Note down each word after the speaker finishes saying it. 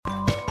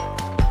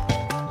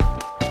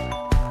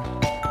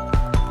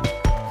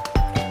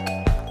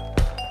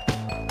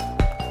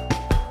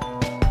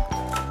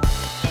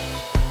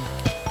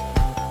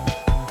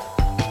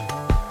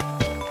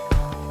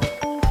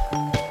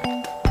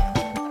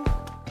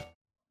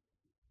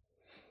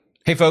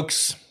Hey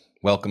folks,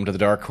 welcome to the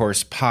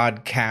DarkHorse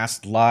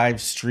podcast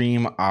live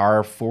stream,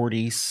 our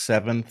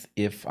 47th,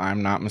 if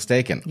I'm not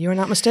mistaken. You are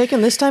not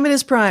mistaken. This time it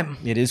is Prime.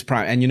 It is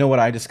Prime. And you know what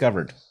I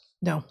discovered?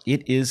 No.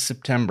 It is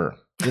September.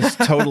 This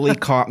totally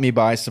caught me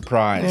by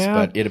surprise, Yeah.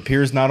 but it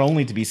appears not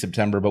only to be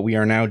September, but we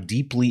are now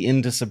deeply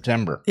into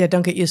September. Yeah,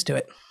 don't get used to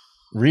it.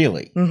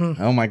 Really? Mm-hmm.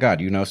 Oh my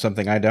God, you know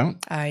something I don't?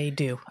 I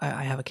do.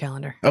 I have a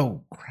calendar.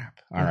 Oh, crap.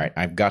 All right,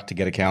 I've got to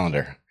get a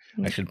calendar.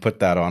 I should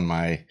put that on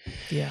my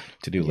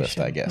to-do list,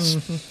 I guess.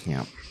 Mm-hmm.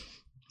 Yeah.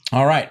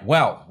 All right.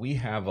 Well, we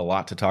have a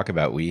lot to talk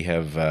about. We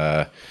have,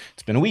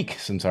 it's been a week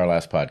since our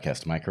last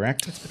podcast. Am I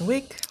correct? It's been a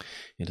week.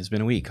 It has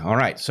been a week. All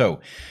right.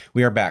 So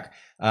we are back.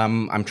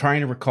 I'm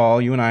trying to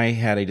recall, you and I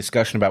had a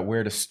discussion about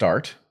where to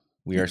start.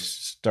 We are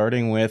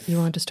starting with... You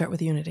wanted to start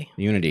with Unity.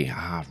 Unity.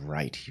 Ah,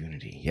 right.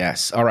 Unity.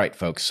 Yes. All right,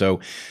 folks.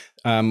 So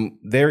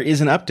there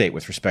is an update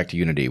with respect to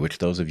Unity, which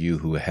those of you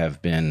who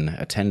have been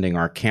attending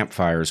our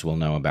campfires will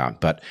know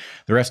about, but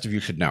the rest of you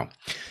should know.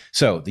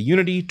 So the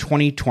Unity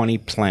 2020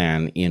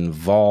 plan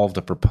involved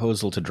a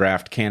proposal to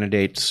draft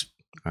candidates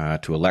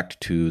to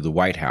elect to the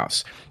White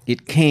House.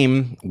 It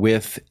came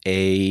with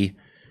a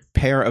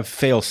pair of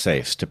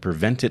fail-safes to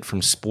prevent it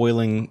from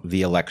spoiling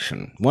the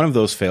election. One of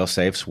those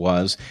fail-safes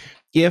was,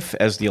 if,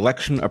 as the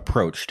election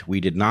approached,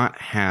 we did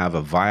not have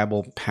a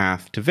viable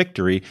path to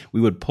victory, we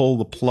would pull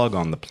the plug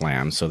on the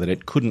plan so that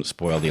it couldn't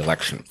spoil the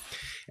election.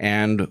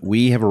 And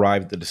we have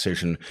arrived at the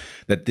decision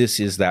that this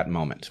is that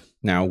moment.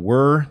 Now,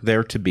 were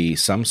there to be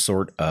some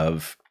sort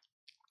of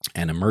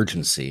an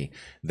emergency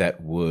that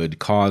would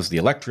cause the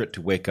electorate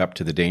to wake up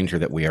to the danger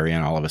that we are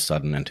in all of a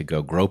sudden and to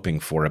go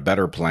groping for a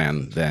better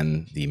plan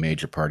than the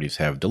major parties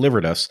have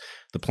delivered us,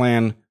 the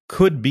plan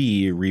could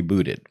be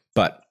rebooted.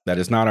 But that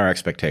is not our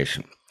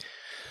expectation.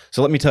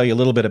 So let me tell you a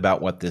little bit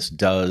about what this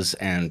does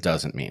and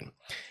doesn't mean.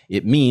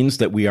 It means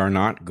that we are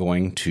not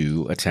going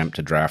to attempt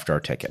to draft our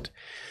ticket.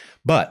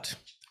 But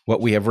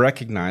what we have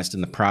recognized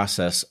in the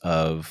process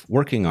of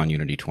working on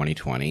Unity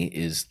 2020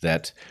 is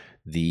that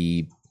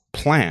the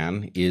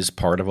plan is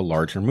part of a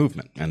larger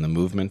movement. And the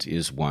movement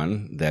is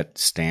one that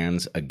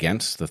stands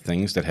against the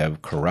things that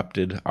have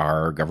corrupted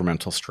our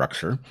governmental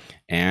structure.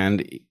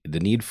 And the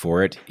need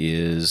for it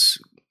is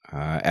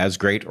as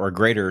great or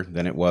greater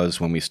than it was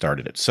when we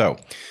started it. So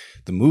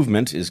the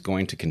movement is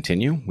going to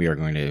continue. We are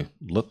going to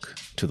look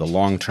to the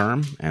long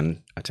term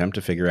and attempt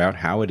to figure out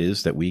how it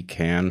is that we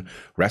can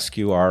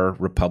rescue our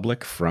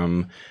republic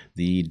from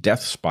the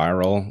death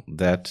spiral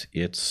that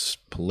its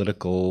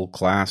political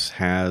class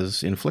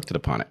has inflicted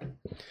upon it.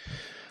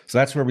 So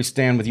that's where we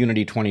stand with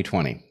Unity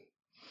 2020.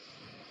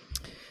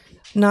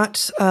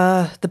 Not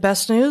the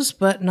best news,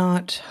 but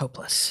not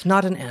hopeless.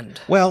 Not an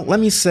end. Well, let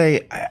me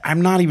say,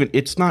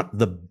 it's not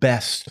the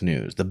best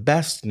news. The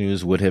best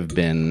news would have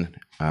been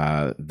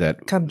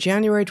that come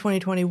January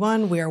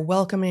 2021, we are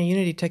welcoming a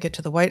Unity ticket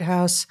to the White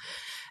House.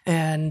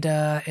 And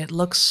it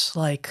looks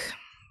like,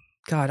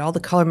 God, all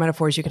the color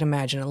metaphors you can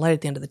imagine. A light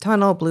at the end of the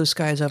tunnel, blue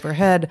skies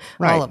overhead,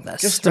 right. All of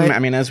this. Just right? I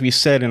mean, as we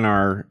said in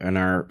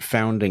our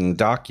founding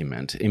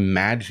document,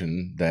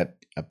 imagine that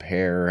a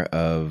pair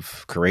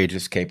of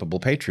courageous, capable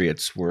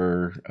patriots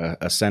were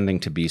ascending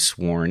to be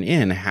sworn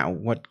in.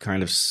 What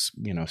kind of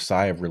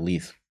sigh of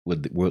relief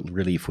would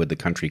the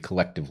country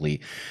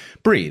collectively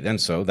breathe? And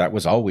so that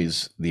was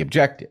always the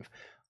objective.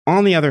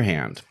 On the other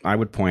hand, I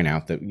would point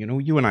out that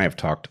you and I have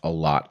talked a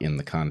lot in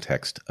the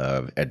context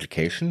of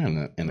education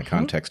and in the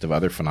context of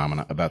other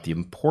phenomena about the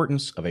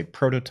importance of a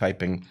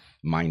prototyping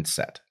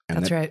mindset, and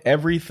That's right.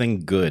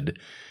 Everything good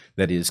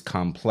that is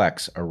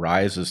complex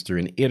arises through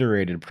an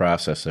iterated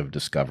process of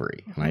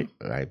discovery. And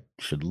I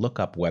should look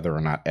up whether or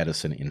not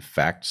Edison in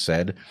fact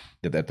said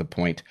that at the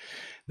point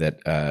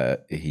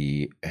that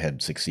he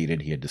had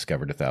succeeded, he had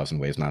discovered 1,000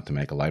 ways not to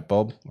make a light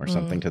bulb or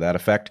something to that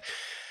effect.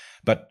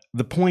 But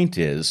the point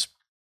is,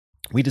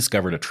 we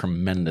discovered a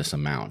tremendous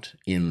amount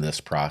in this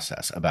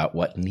process about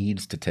what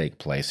needs to take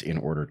place in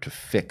order to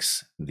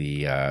fix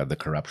the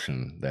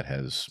corruption that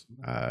has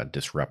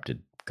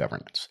disrupted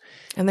governance.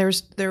 And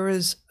there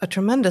was a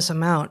tremendous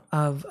amount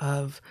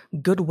of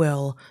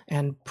goodwill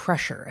and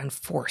pressure and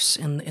force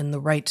in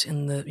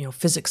the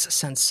physics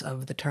sense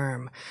of the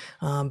term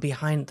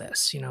behind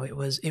this.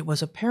 It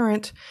was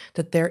apparent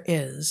that there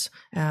is,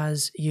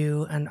 as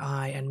you and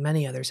I and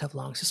many others have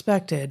long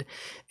suspected,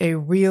 a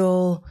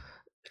real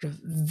sort of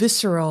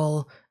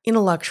visceral,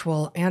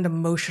 intellectual, and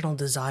emotional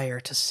desire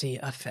to see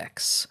a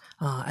fix,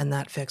 and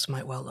that fix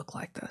might well look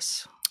like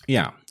this.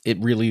 Yeah, it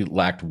really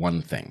lacked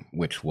one thing,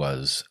 which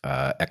was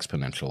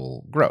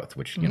exponential growth,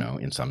 which,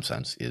 in some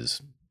sense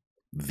is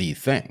the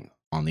thing.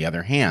 On the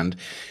other hand,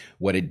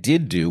 what it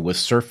did do was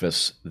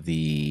surface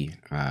the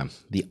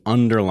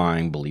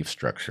underlying belief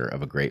structure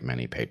of a great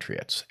many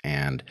patriots.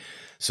 And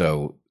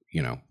so,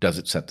 does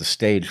it set the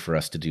stage for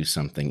us to do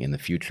something in the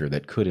future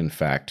that could, in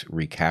fact,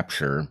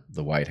 recapture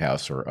the White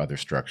House or other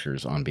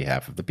structures on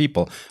behalf of the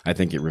people? I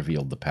think it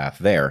revealed the path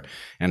there.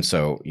 And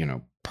so,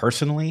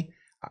 personally,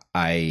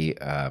 I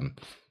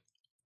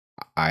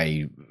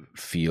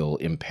feel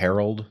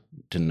imperiled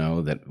to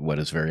know that what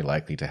is very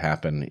likely to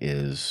happen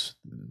is,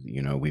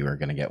 we are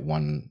going to get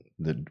one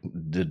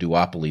the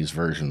duopolies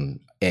version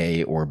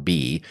A or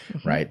B,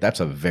 right? That's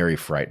a very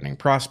frightening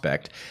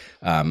prospect.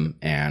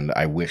 And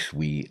I wish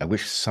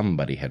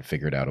somebody had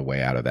figured out a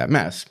way out of that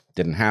mess.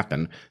 Didn't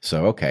happen.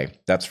 So, okay,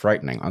 that's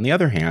frightening. On the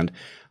other hand,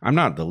 I'm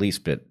not the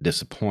least bit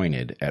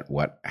disappointed at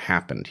what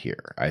happened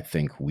here. I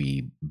think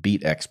we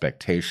beat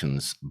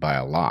expectations by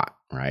a lot,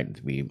 right?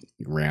 We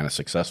ran a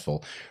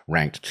successful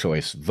ranked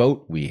choice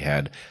vote. We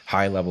had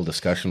high-level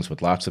discussions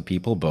with lots of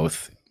people,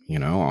 both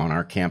on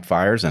our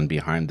campfires and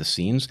behind the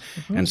scenes.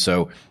 And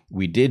so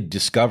we did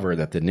discover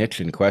that the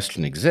niche in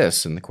question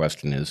exists, and the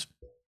question is,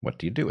 what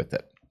do you do with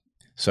it?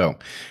 So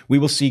we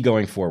will see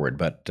going forward.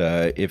 But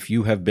if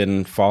you have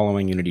been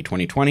following Unity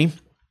 2020,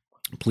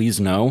 please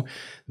know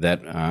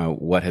that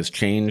what has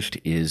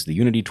changed is the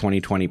Unity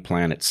 2020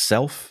 plan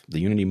itself. The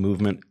Unity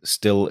movement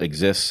still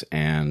exists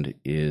and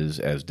is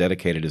as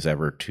dedicated as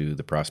ever to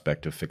the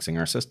prospect of fixing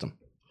our system.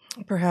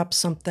 Perhaps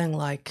something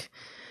like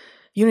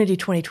Unity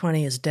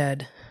 2020 is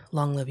dead.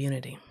 Long live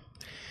Unity.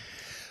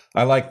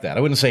 I like that. I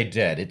wouldn't say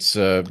dead. It's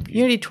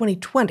Unity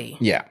 2020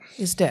 yeah.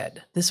 is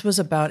dead. This was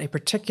about a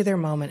particular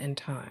moment in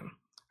time,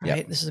 right?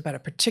 Yep. This is about a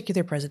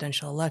particular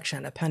presidential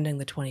election, appending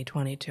the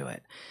 2020 to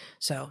it.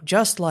 So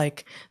just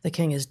like the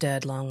king is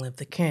dead, long live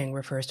the king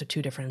refers to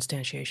two different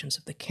instantiations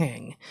of the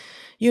king.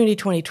 Unity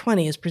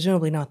 2020 is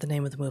presumably not the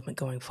name of the movement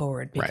going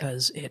forward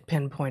because it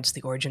pinpoints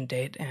the origin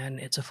date and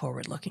it's a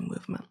forward-looking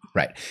movement.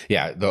 Right.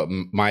 Yeah.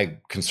 My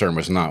concern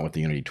was not with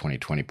the Unity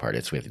 2020 part.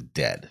 It's with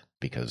dead,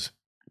 because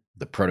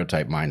the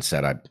prototype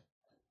mindset,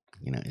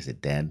 is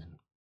it dead?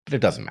 But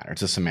it doesn't matter.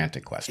 It's a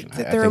semantic question.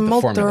 There are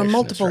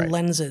multiple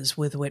lenses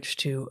with which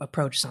to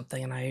approach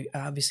something, and I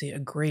obviously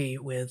agree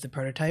with the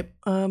prototype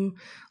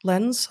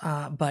lens,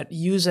 but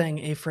using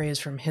a phrase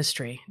from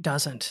history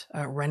doesn't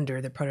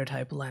render the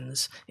prototype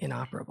lens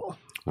inoperable.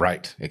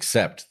 Right,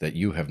 except that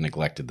you have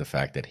neglected the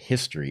fact that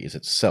history is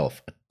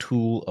itself a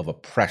tool of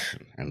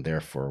oppression, and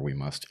therefore we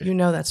must...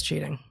 that's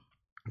cheating.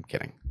 I'm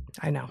kidding.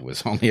 I know. It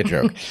was only a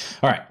joke.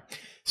 All right.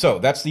 So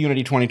that's the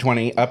Unity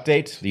 2020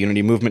 update. The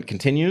Unity movement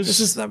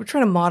continues. We're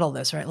trying to model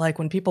this, right? Like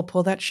when people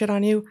pull that shit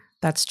on you,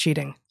 that's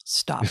cheating.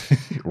 Stop.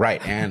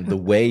 Right. And the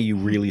way you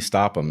really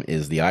stop them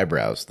is the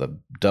eyebrows, the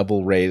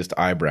double raised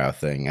eyebrow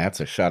thing. That's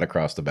a shot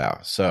across the bow.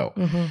 So,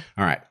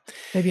 all right.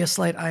 Maybe a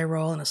slight eye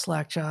roll and a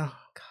slack jaw.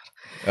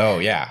 God. Oh,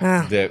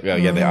 yeah.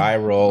 The eye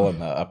roll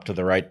and the up to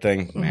the right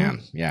thing.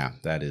 Man, yeah,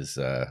 that's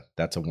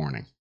a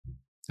warning.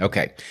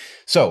 Okay.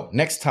 So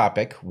next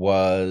topic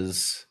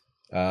was...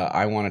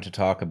 I wanted to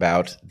talk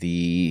about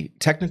the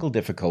technical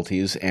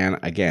difficulties, and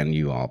again,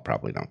 you all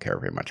probably don't care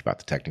very much about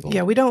the technical.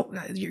 Yeah, we don't.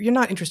 You're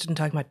not interested in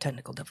talking about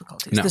technical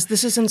difficulties. No.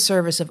 This is in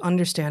service of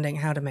understanding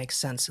how to make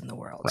sense in the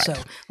world. Right.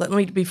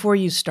 So before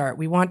you start,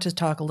 we want to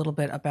talk a little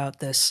bit about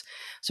this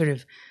sort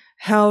of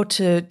how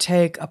to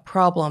take a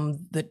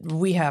problem that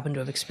we happen to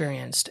have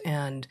experienced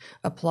and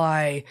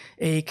apply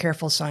a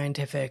careful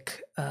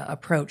scientific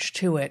approach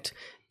to it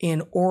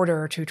in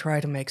order to try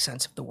to make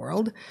sense of the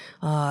world,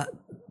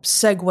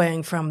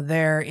 segueing from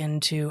there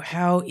into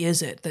how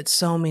is it that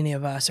so many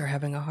of us are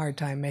having a hard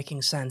time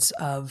making sense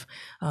of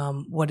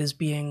what is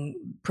being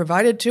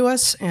provided to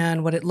us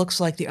and what it looks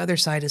like the other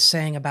side is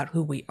saying about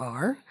who we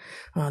are.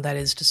 That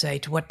is to say,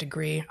 to what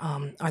degree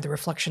are the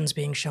reflections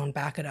being shown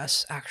back at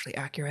us actually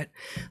accurate?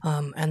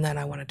 And then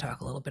I want to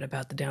talk a little bit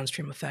about the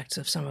downstream effects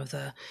of some of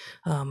the,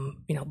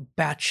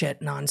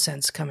 batshit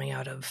nonsense coming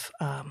out of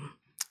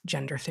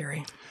gender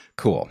theory.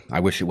 Cool. I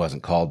wish it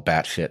wasn't called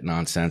batshit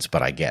nonsense,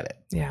 but I get it.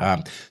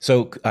 Yeah.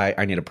 So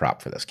I need a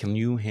prop for this. Can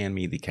you hand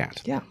me the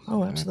cat? Yeah.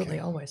 Oh, absolutely.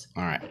 Okay. Always.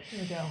 All right. Here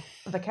we go.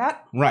 The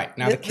cat? Right.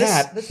 Now the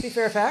cat... Let's be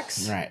fair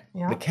facts. Right.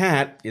 Yeah. The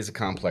cat is a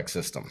complex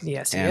system.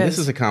 Yes, and this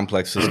is a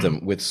complex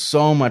system with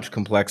so much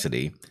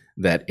complexity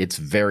that it's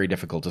very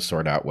difficult to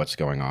sort out what's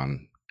going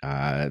on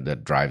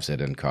that drives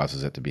it and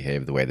causes it to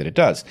behave the way that it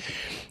does.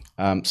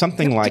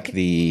 Something like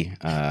the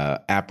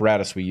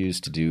apparatus we use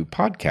to do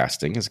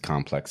podcasting is a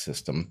complex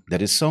system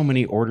that is so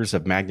many orders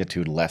of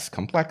magnitude less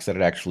complex that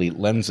it actually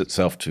lends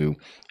itself to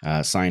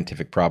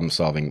scientific problem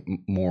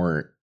solving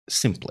more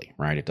simply,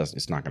 right?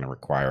 It's not going to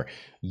require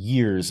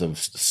years of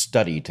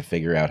study to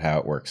figure out how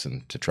it works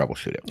and to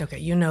troubleshoot it. Okay,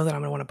 you know that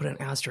I'm going to want to put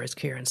an asterisk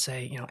here and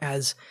say,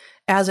 as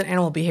an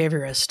animal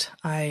behaviorist,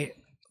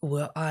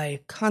 I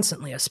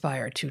constantly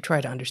aspire to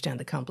try to understand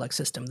the complex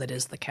system that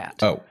is the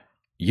cat. Oh.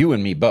 You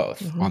and me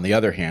both. On the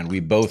other hand, we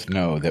both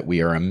know that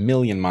we are a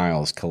million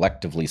miles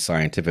collectively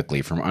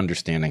scientifically from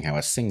understanding how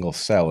a single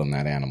cell in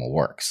that animal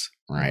works,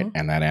 right?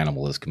 And that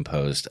animal is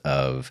composed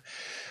of,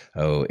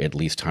 at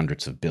least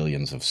hundreds of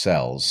billions of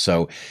cells.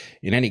 So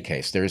in any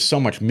case, there is so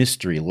much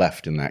mystery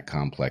left in that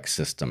complex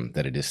system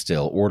that it is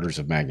still orders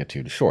of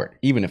magnitude short.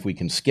 Even if we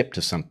can skip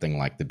to something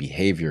like the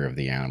behavior of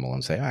the animal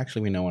and say,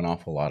 actually, we know an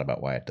awful lot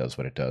about why it does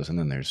what it does. And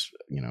then there's,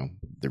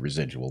 the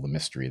residual, the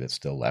mystery that's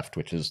still left,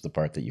 which is the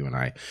part that you and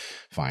I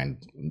find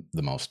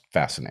the most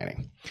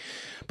fascinating.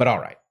 But all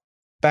right,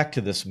 back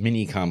to this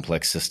mini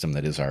complex system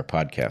that is our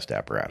podcast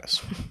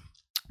apparatus.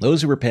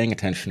 Those who were paying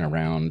attention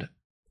around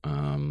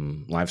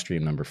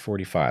Livestream number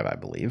 45, I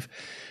believe,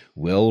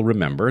 will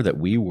remember that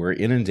we were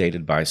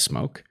inundated by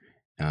smoke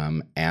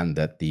and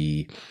that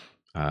the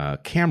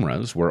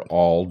cameras were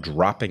all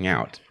dropping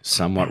out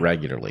somewhat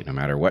regularly. No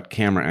matter what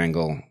camera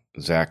angle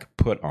Zach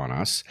put on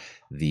us,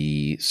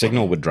 the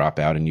signal would drop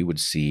out and you would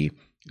see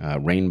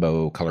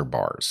rainbow color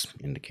bars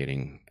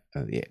indicating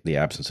the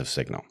absence of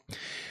signal.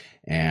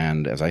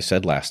 And as I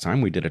said last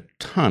time, we did a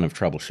ton of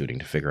troubleshooting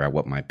to figure out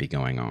what might be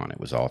going on. It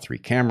was all 3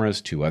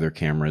 cameras, 2 other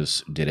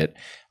cameras did it.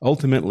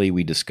 Ultimately,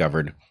 we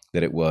discovered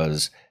that it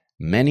was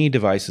many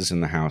devices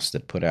in the house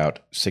that put out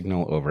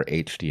signal over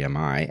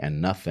HDMI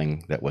and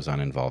nothing that was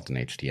uninvolved in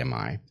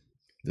HDMI.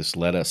 This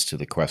led us to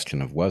the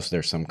question of, was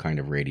there some kind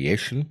of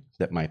radiation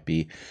that might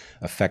be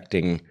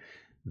affecting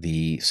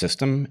the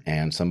system?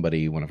 And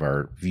one of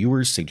our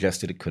viewers,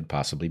 suggested it could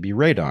possibly be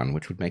radon,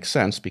 which would make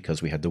sense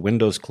because we had the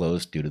windows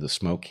closed due to the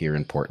smoke here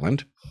in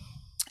Portland.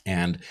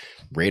 And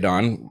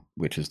radon,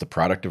 which is the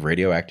product of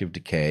radioactive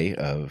decay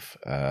of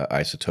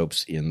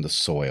isotopes in the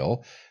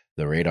soil,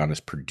 the radon is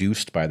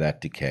produced by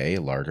that decay.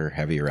 Larger,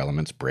 heavier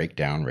elements break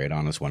down.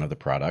 Radon is one of the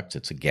products.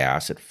 It's a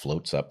gas. It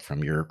floats up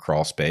from your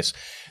crawl space.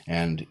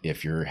 And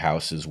if your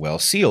house is well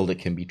sealed, it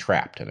can be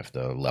trapped. And if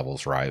the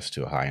levels rise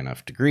to a high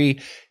enough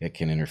degree, it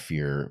can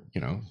interfere,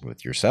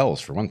 with your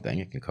cells, for one thing.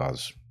 It can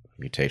cause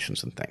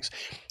mutations and things.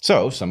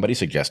 So somebody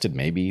suggested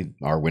maybe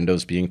our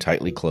windows being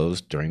tightly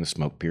closed during the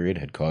smoke period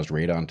had caused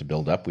radon to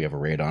build up. We have a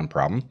radon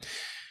problem.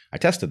 I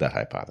tested that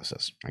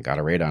hypothesis. I got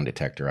a radon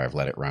detector. I've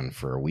let it run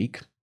for a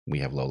week. We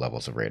have low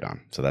levels of radon.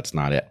 So that's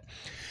not it.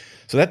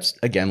 So that's,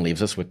 again,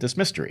 leaves us with this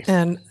mystery.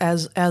 And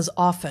as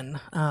often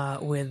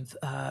with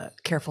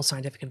careful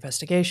scientific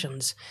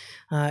investigations,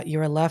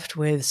 you're left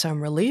with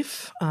some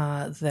relief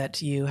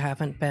that you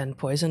haven't been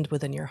poisoned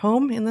within your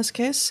home in this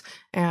case,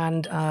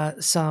 and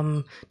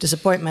some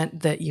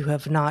disappointment that you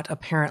have not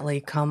apparently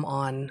come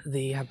on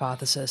the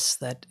hypothesis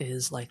that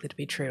is likely to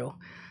be true.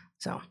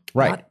 So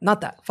right.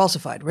 Not that.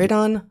 Falsified.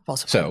 Radon,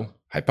 falsified. So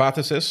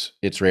hypothesis,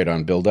 it's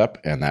radon buildup,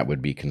 and that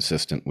would be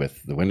consistent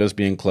with the windows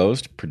being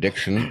closed.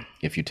 Prediction,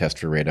 if you test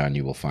for radon,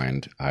 you will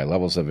find high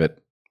levels of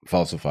it.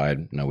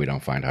 Falsified, no, we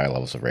don't find high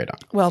levels of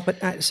radon. Well,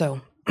 but so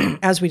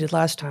as we did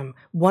last time,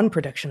 one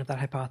prediction of that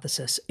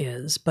hypothesis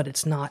is, but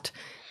it's not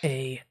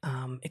a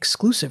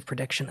exclusive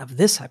prediction of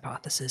this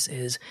hypothesis,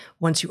 is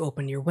once you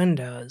open your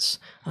windows,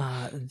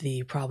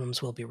 the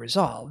problems will be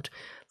resolved.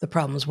 The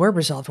problems were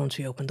resolved once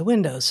we opened the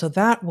windows. So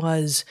that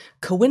was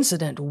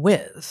coincident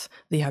with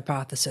the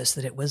hypothesis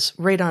that it was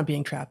radon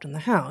being trapped in the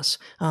house.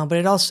 But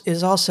it also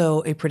is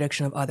also a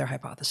prediction of other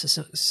hypotheses.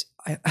 So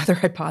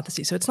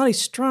it's not a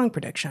strong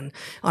prediction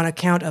on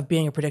account of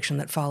being a prediction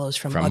that follows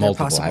from other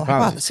possible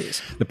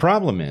hypotheses. The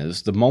problem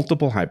is the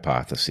multiple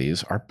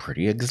hypotheses are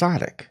pretty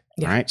exotic,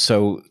 right?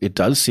 So it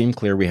does seem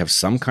clear we have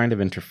some kind of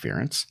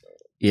interference.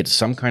 It's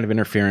some kind of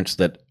interference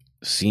that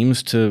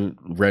seems to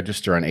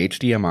register on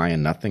HDMI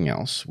and nothing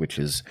else, which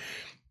is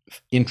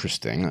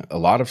interesting. A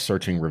lot of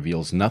searching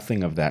reveals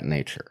nothing of that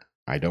nature.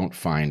 I don't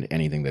find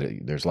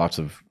anything there's lots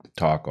of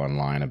talk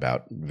online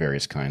about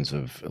various kinds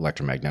of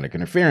electromagnetic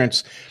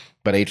interference,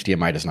 but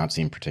HDMI does not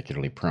seem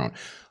particularly prone.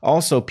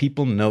 Also,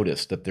 people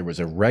noticed that there was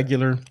a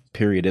regular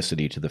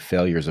periodicity to the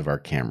failures of our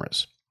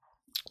cameras,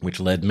 which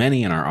led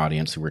many in our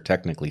audience who were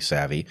technically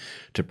savvy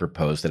to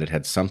propose that it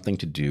had something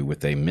to do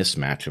with a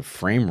mismatch of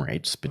frame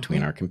rates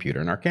between our computer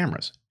and our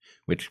cameras,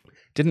 which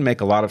didn't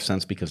make a lot of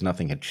sense because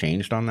nothing had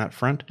changed on that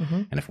front.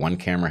 And if one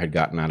camera had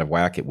gotten out of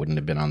whack, it wouldn't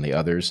have been on the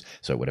others,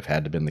 so it would have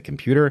had to have been the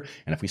computer.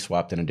 And if we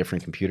swapped in a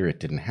different computer, it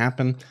didn't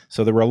happen.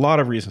 So there were a lot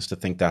of reasons to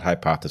think that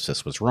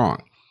hypothesis was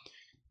wrong.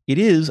 It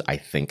is, I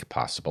think,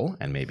 possible,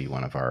 and maybe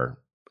one of our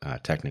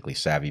technically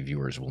savvy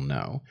viewers will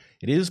know,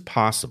 it is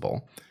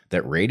possible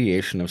that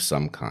radiation of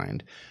some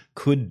kind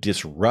could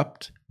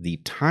disrupt the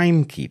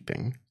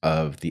timekeeping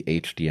of the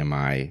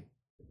HDMI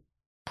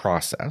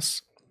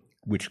process,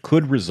 which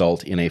could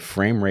result in a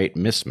frame rate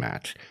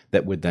mismatch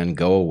that would then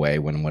go away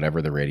when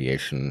whatever the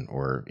radiation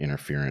or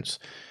interference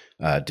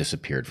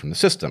disappeared from the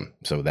system.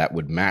 So that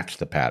would match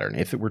the pattern.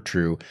 If it were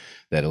true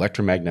that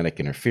electromagnetic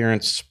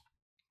interference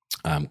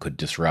could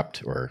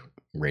disrupt, or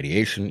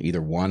radiation,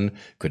 either one,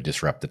 could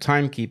disrupt the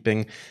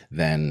timekeeping,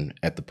 then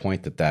at the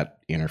point that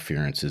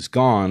interference is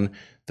gone,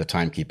 the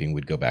timekeeping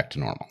would go back to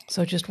normal.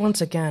 So just once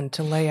again,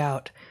 to lay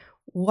out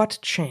what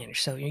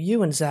changed. So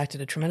you and Zach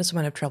did a tremendous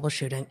amount of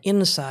troubleshooting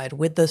inside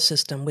with the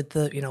system, with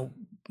the,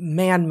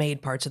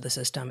 man-made parts of the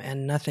system,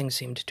 and nothing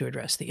seemed to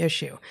address the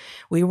issue.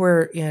 We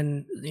were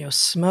in,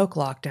 smoke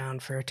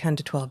lockdown for 10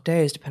 to 12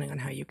 days, depending on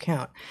how you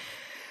count.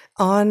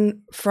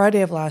 On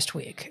Friday of last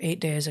week, 8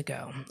 days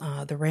ago,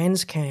 the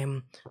rains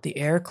came, the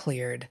air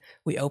cleared,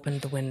 we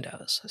opened the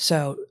windows.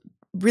 So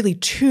really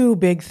two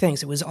big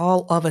things. It was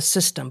all of a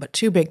system, but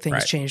two big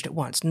things changed at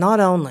once. Not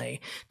only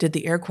did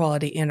the air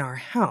quality in our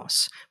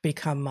house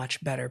become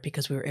much better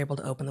because we were able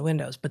to open the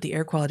windows, but the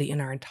air quality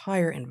in our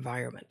entire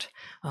environment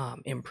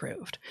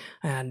improved.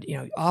 And,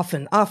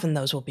 often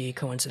those will be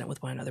coincident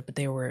with one another, but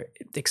they were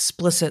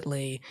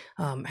explicitly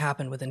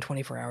happened within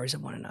 24 hours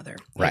of one another.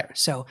 Right.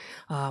 So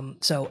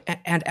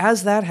and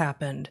as that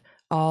happened,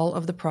 all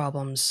of the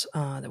problems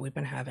that we've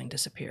been having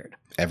disappeared.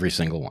 Every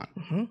single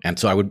one. And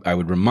so I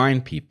would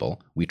remind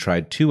people, we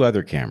tried 2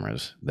 other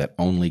cameras that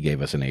only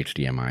gave us an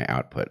HDMI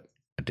output,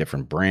 a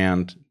different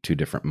brand, 2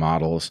 different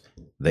models.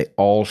 They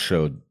all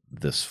showed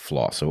this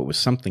flaw. So it was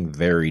something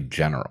very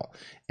general.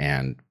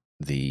 And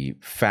the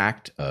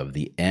fact of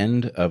the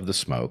end of the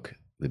smoke,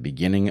 the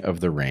beginning of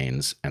the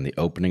rains, and the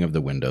opening of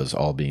the windows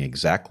all being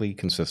exactly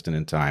consistent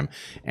in time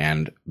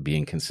and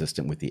being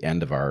consistent with the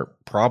end of our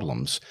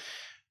problems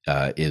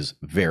is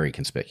very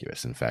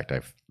conspicuous. In fact,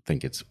 I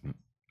think it's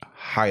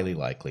highly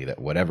likely that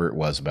whatever it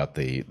was about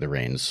the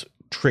rains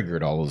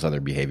triggered all those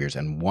other behaviors,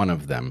 and one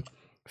of them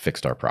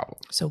fixed our problem.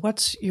 So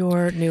what's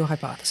your new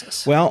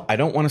hypothesis? Well, I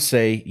don't want to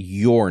say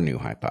your new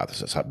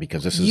hypothesis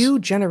because this is... You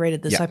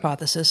generated this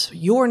hypothesis.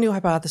 Your new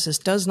hypothesis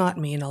does not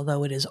mean,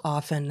 although it is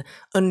often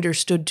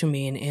understood to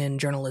mean in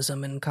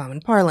journalism and common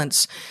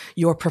parlance,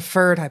 your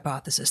preferred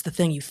hypothesis, the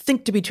thing you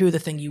think to be true, the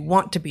thing you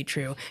want to be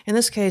true. In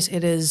this case,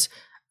 it is,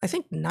 I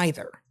think,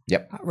 neither.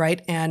 Yep.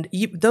 Right? And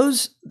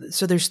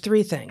so there's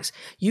 3 things.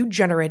 You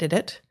generated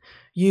it.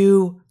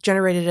 You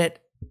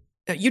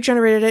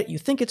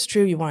think it's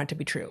true, you want it to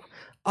be true.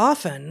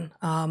 Often,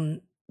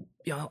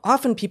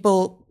 often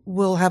people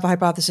will have a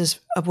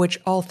hypothesis of which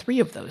all 3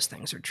 of those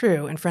things are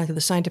true. And frankly,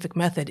 the scientific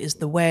method is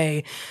the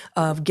way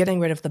of getting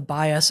rid of the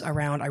bias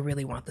around, I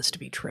really want this to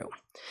be true.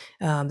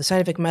 The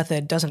scientific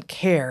method doesn't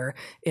care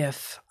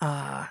if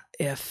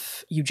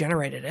you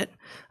generated it,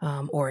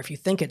 or if you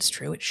think it's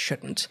true, it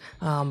shouldn't.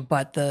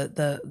 But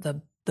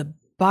the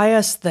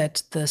bias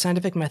that the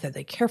scientific method,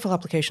 the careful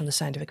application of the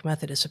scientific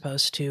method is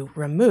supposed to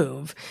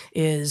remove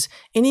is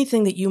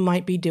anything that you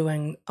might be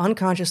doing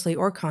unconsciously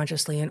or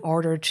consciously in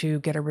order to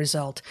get a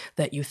result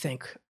that you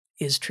think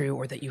is true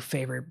or that you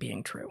favor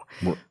being true.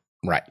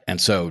 Right.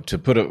 And so to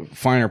put a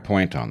finer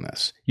point on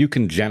this, you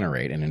can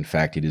generate, and in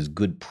fact, it is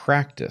good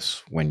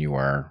practice when you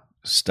are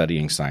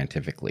studying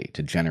scientifically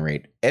to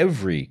generate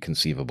every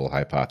conceivable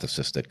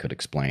hypothesis that could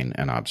explain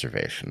an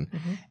observation.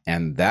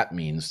 And that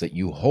means that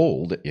you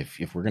hold, if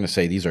we're going to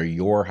say these are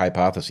your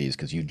hypotheses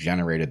because you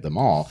generated them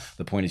all,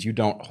 the point is you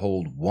don't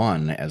hold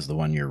one as the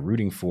one you're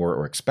rooting for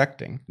or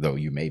expecting, though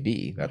you may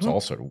be. That's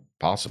also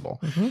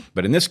possible.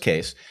 But in this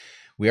case,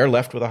 we are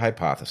left with a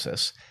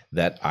hypothesis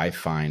that I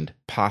find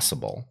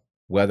possible.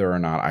 Whether or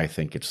not I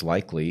think it's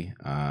likely,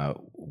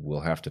 we'll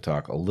have to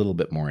talk a little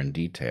bit more in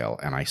detail,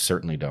 and I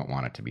certainly don't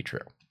want it to be true.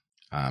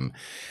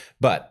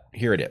 But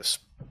here it is.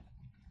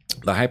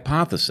 The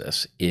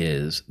hypothesis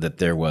is that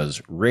there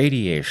was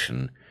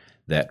radiation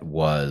that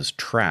was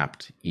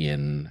trapped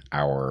in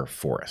our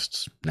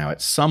forests. Now,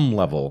 at some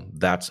level,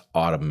 that's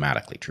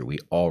automatically true. We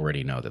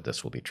already know that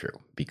this will be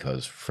true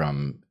because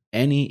from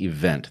any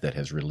event that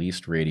has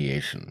released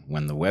radiation,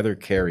 when the weather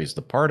carries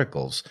the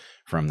particles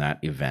from that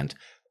event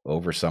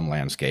over some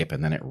landscape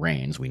and then it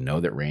rains, we know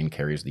that rain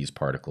carries these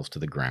particles to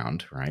the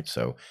ground, right?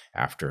 So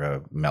after a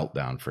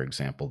meltdown, for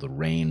example, the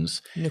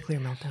rains... Nuclear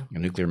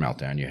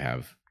meltdown, you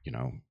have,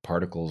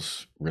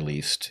 particles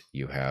released,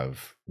 you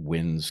have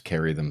winds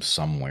carry them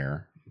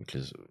somewhere, which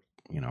is,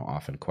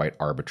 often quite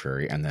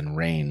arbitrary, and then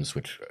rains,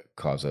 which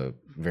cause a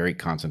very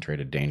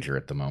concentrated danger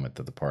at the moment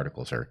that the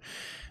particles are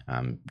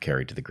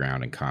carried to the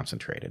ground and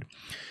concentrated.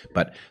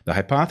 But the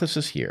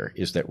hypothesis here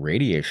is that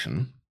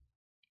radiation,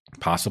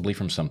 possibly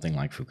from something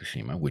like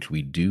Fukushima, which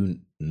we do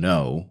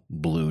know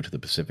blew to the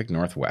Pacific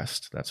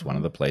Northwest. That's one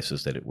of the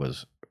places that it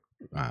was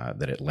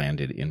that it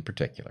landed in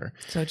particular.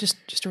 So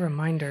just a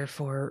reminder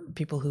for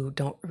people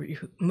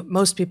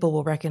most people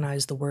will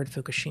recognize the word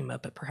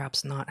Fukushima, but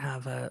perhaps not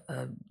have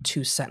a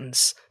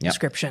 2-sentence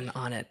description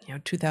on it.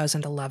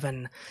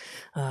 2011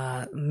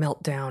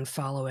 meltdown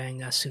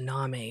following a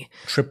tsunami.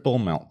 Triple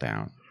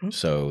meltdown.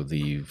 So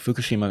the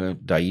Fukushima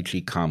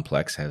Daiichi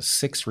complex has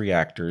 6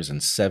 reactors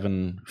and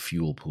 7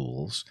 fuel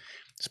pools.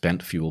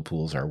 Spent fuel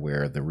pools are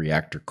where the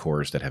reactor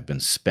cores that have been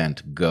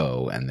spent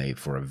go, and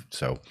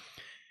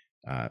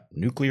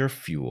nuclear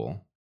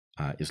fuel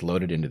is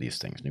loaded into these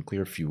things.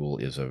 Nuclear fuel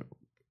is a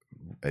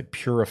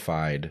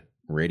purified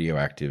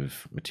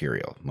radioactive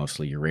material,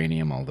 mostly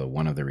uranium, although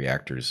one of the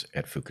reactors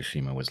at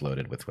Fukushima was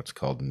loaded with what's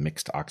called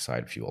mixed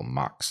oxide fuel,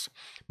 MOX.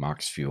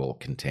 MOX fuel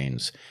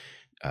contains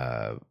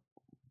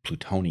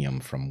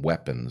plutonium from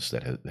weapons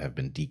that have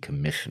been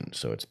decommissioned.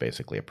 So it's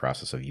basically a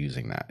process of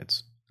using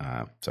that.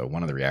 So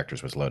one of the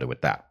reactors was loaded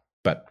with that.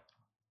 But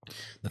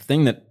the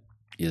thing that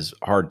is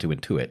hard to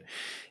intuit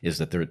is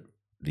that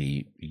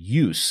the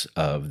use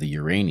of the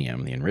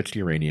uranium, the enriched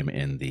uranium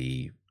in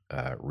the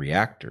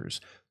reactors,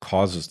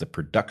 causes the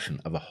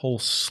production of a whole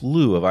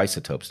slew of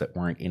isotopes that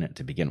weren't in it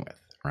to begin with,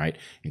 right?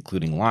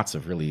 Including lots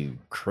of really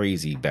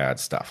crazy bad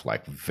stuff,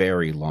 like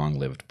very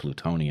long-lived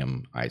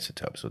plutonium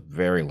isotopes with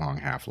very long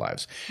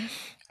half-lives.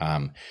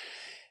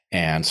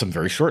 And some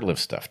very short-lived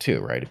stuff too,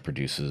 right? It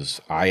produces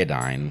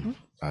iodine,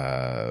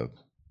 I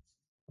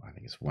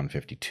think it's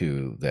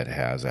 152, that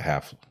has a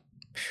half...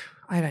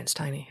 Iodine's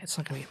tiny. It's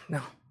not going to be...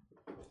 No.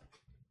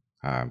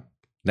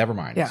 Never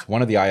mind. Yeah. It's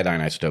one of the iodine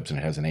isotopes, and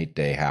it has an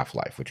 8-day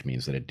half-life, which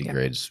means that it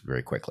degrades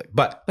very quickly.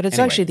 But it's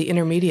anyway, actually the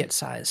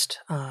intermediate-sized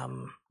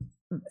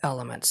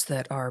elements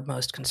that are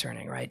most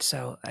concerning, right?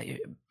 So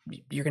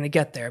you're going to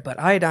get there, but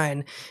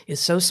iodine is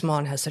so small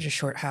and has such a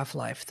short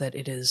half-life that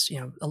it is,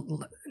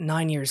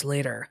 9 years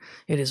later,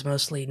 it is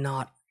mostly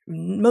not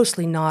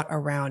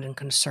around and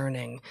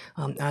concerning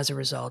as a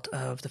result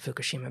of the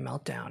Fukushima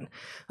meltdown.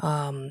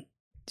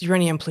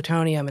 Uranium,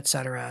 plutonium, et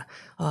cetera,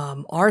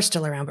 are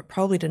still around, but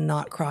probably did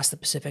not cross the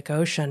Pacific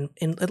Ocean,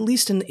 at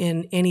least in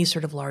any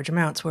sort of large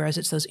amounts, whereas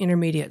it's those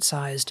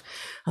intermediate-sized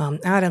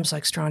atoms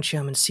like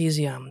strontium and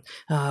cesium,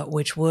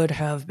 which would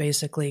have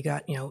basically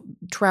got,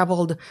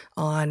 traveled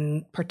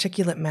on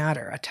particulate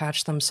matter,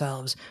 attached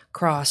themselves,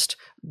 crossed,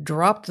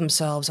 dropped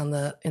themselves in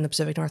the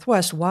Pacific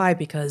Northwest. Why?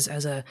 Because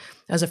as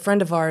a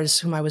friend of ours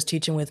whom I was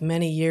teaching with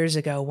many years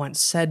ago once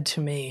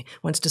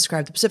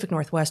described the Pacific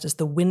Northwest as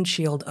the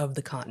windshield of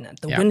the continent,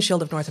 the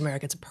windshield of North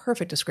America. It's a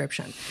perfect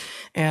description.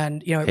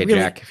 And hey, really,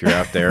 Jack, if you're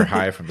out there,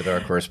 hi from the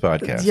DarkHorse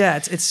podcast. Yeah,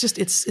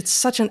 it's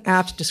such an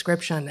apt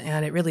description,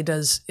 and it really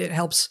does. It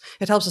helps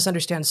us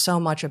understand so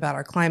much about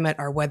our climate,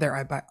 our weather,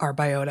 our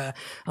biota,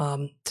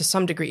 to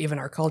some degree, even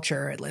our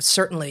culture. It's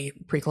certainly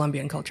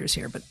pre-Columbian cultures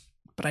here, but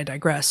I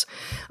digress.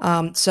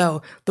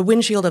 So the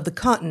windshield of the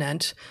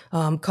continent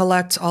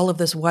collects all of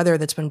this weather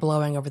that's been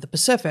blowing over the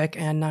Pacific,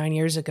 and 9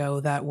 years ago,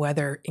 that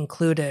weather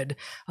included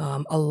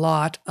a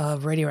lot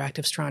of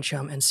radioactive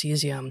strontium and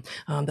cesium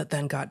that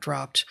then got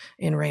dropped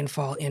in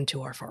rainfall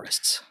into our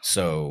forests.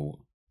 So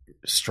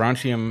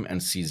strontium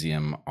and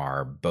cesium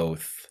are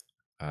both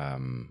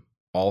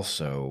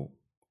also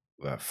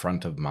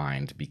front of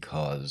mind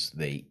because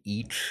they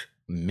each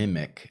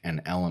mimic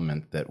an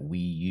element that we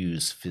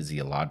use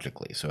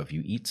physiologically. So if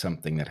you eat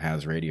something that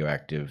has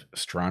radioactive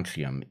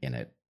strontium in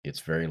it,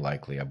 it's very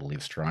likely, I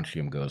believe,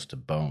 strontium goes to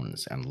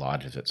bones and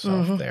lodges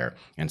itself there,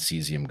 and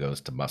cesium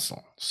goes to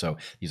muscle. So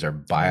these are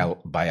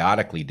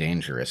biotically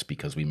dangerous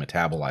because we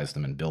metabolize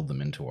them and build them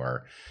into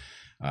our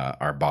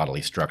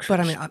bodily structures. But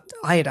I mean,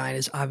 iodine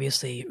is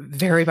obviously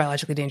very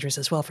biologically dangerous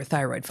as well for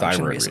thyroid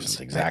function reasons.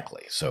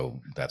 Exactly. Right?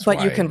 So that's but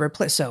why. You can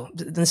replace. So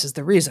this is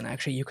the reason,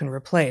 actually, you can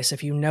replace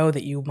if you know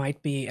that you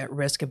might be at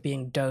risk of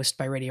being dosed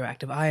by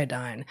radioactive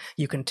iodine.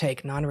 You can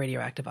take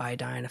non-radioactive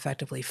iodine,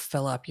 effectively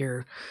fill up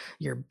your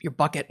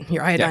bucket,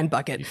 your iodine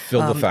bucket, you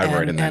fill the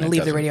thyroid, and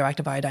leave the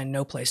radioactive iodine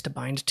no place to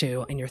bind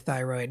to in your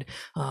thyroid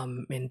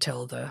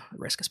until the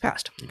risk is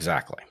past.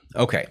 Exactly.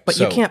 Okay. But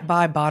you can't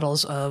buy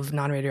bottles of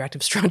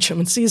non-radioactive strontium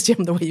and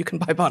cesium the way you can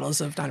buy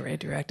bottles of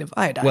non-radioactive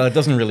iodine. Well, it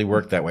doesn't really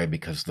work that way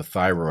because the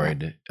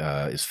thyroid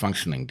is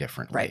functioning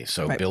differently. Right.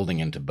 So building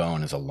into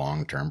bone is a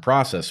long-term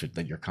process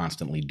that you're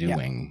constantly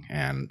doing.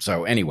 And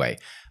so anyway,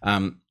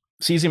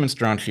 cesium and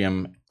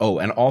strontium. Oh,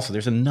 and also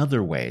there's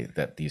another way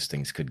that these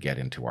things could get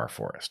into our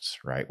forests,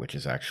 right? Which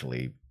is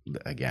actually,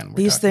 again,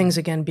 these things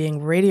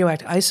being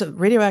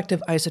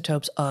radioactive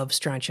isotopes of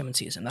strontium and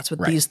cesium. That's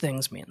what these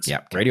things means.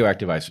 Yeah,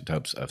 radioactive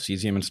isotopes of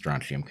cesium and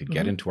strontium could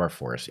get into our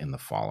forests in the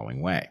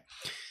following way.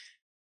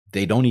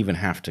 They don't even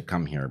have to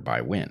come here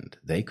by wind.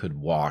 They could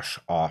wash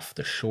off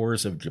the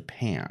shores of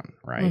Japan,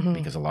 right?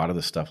 Because a lot of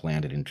the stuff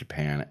landed in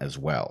Japan as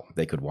well.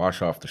 They could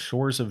wash off the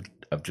shores of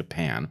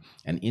Japan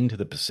and into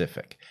the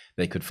Pacific.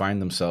 They could find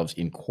themselves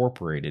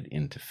incorporated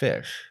into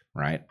fish,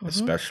 right?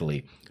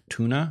 Especially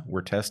tuna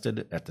were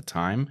tested at the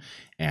time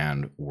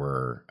and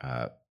were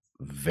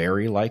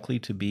very likely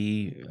to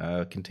be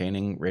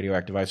containing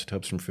radioactive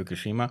isotopes from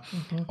Fukushima.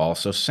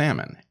 Also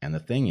salmon. And the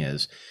thing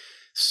is,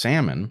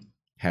 salmon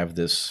have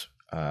this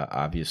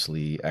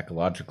obviously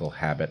ecological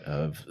habit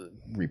of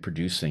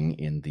reproducing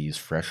in these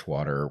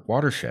freshwater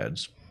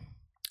watersheds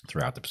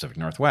throughout the Pacific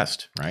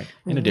Northwest, right?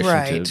 In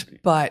addition to...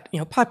 But,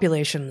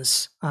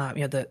 populations,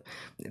 the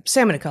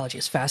salmon ecology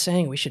is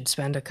fascinating. We should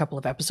spend a couple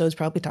of episodes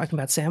probably talking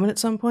about salmon at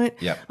some point.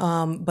 Yep.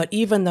 But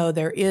even though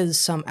there is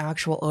some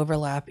actual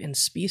overlap in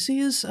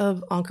species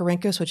of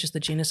Oncorhynchus, which is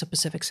the genus of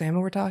Pacific salmon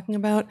we're talking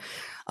about,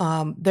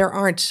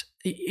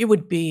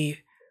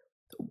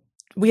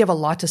 we have a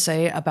lot to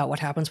say about what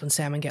happens when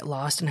salmon get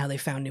lost and how they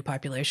found new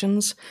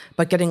populations.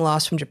 But getting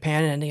lost from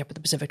Japan and ending up at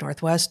the Pacific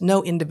Northwest,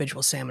 no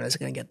individual salmon is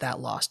going to get that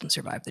lost and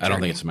survive the journey. I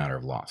don't think it's a matter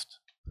of lost.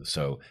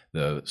 So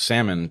the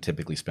salmon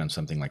typically spend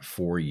something like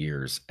 4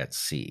 years at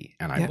sea.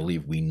 And I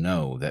believe we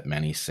know that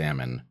many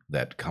salmon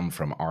that come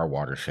from our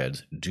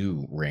watersheds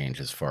do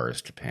range as far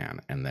as Japan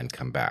and then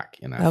come back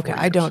in that 4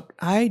 years.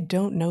 I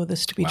don't know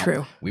this to be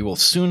true. We will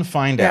soon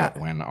find out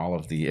when all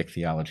of the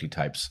ichthyology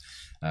types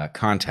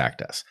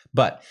contact us.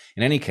 But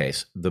in any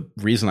case, the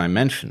reason I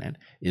mention it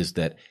is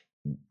that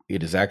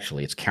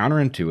it's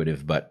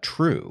counterintuitive but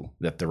true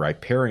that the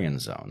riparian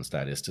zones,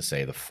 that is to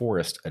say the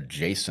forest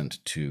adjacent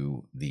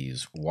to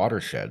these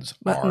watersheds,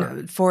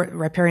 for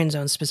riparian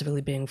zones specifically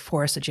being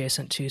forest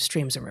adjacent to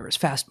streams and rivers,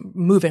 fast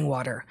moving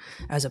water,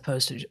 as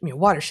opposed to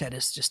watershed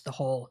is just the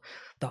whole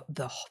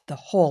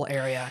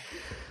area.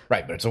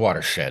 Right, but it's a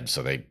watershed,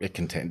 so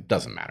it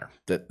doesn't matter.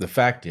 The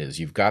fact is,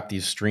 you've got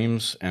these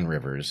streams and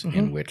rivers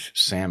in which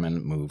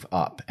salmon move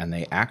up, and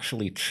they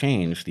actually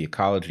change the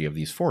ecology of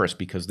these forests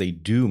because they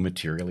do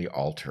materially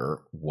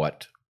alter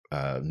what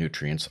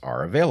nutrients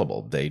are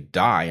available. They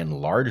die in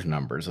large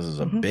numbers. This is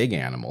a big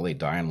animal. They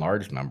die in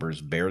large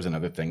numbers. Bears and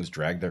other things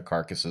drag their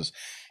carcasses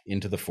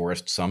into the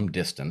forest some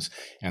distance,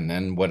 and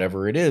then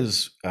whatever it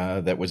is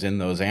that was in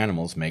those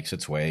animals makes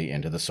its way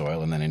into the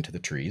soil and then into the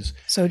trees.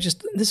 So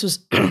just this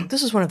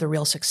was one of the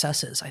real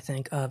successes, I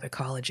think, of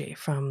ecology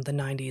from the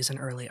 90s and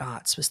early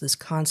aughts, was this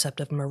concept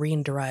of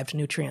marine-derived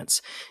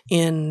nutrients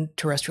in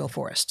terrestrial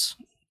forests.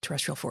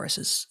 Terrestrial forest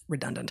is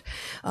redundant.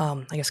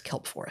 I guess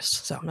kelp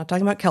forests. So I'm not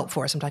talking about kelp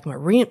forests. I'm talking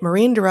about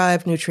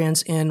marine-derived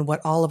nutrients in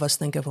what all of us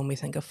think of when we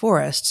think of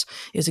forests.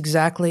 Is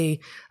exactly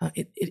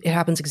it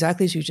happens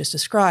exactly as you just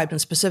described, and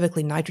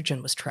specifically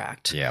nitrogen was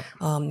tracked. Yeah.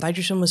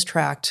 Nitrogen was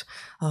tracked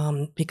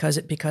because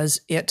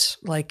it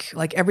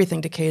like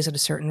everything decays at a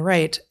certain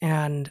rate,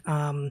 and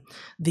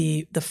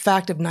the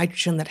fact of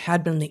nitrogen that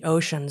had been in the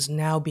oceans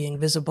now being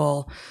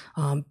visible,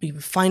 be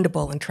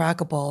findable and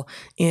trackable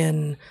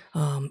in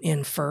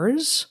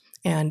furs.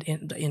 And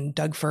in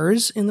Doug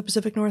firs in the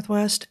Pacific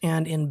Northwest,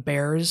 and in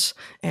bears,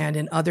 and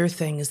in other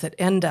things that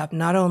end up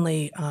not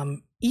only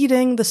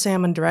eating the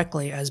salmon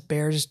directly, as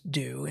bears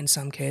do in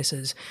some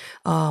cases,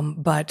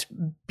 but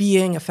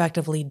being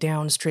effectively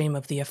downstream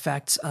of the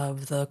effects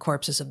of the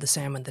corpses of the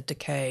salmon that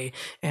decay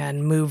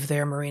and move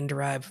their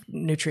marine-derived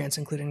nutrients,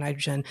 including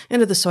nitrogen,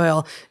 into the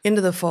soil,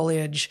 into the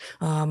foliage,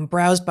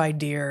 browsed by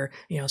deer.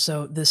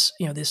 So this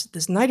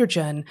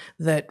nitrogen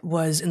that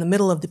was in the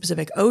middle of the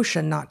Pacific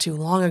Ocean not too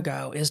long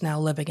ago is now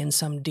living in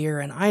some deer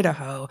in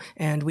Idaho,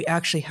 and we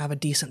actually have a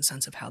decent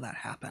sense of how that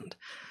happened.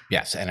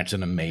 Yes, and it's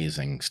an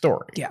amazing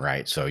story, yeah.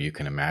 Right? So you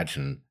can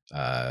imagine,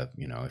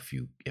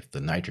 if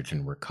the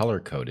nitrogen were color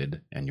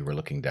coded and you were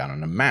looking down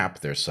on a map,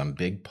 there's some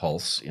big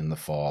pulse in the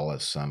fall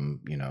as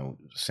some,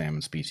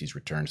 salmon species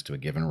returns to a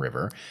given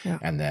river,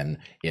 and then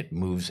it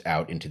moves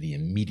out into the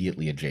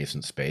immediately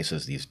adjacent space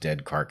as these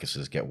dead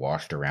carcasses get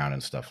washed around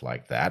and stuff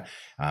like that.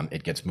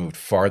 It gets moved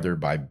farther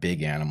by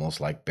big animals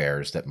like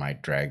bears that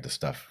might drag the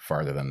stuff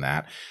farther than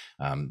that.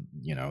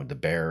 The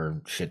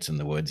bear shits in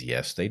the woods.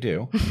 Yes, they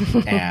do.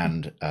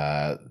 And,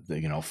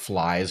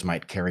 flies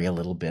might carry a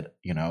little bit,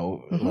 a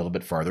little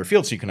bit farther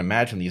afield. So you can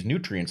imagine these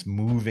nutrients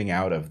moving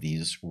out of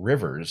these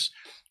rivers,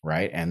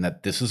 right? And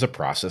that this is a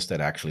process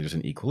that actually there's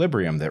an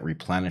equilibrium that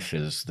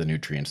replenishes the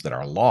nutrients that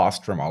are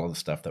lost from all of the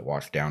stuff that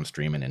washed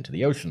downstream and into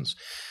the oceans.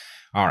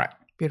 All right.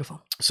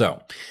 Beautiful.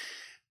 So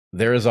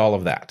there is all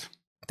of that.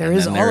 There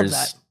is all of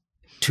that.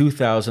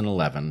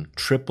 2011,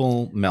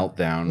 triple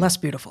meltdown. Less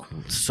beautiful.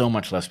 So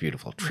much less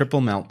beautiful.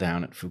 Triple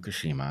meltdown at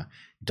Fukushima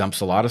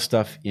dumps a lot of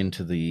stuff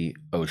into the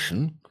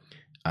ocean,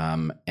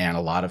 and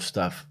a lot of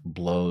stuff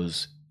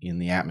blows in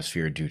the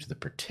atmosphere due to the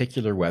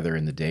particular weather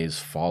in the days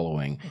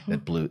following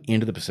that blew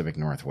into the Pacific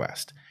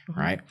Northwest,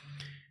 right?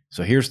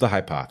 So here's the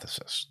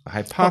hypothesis. The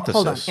hypothesis.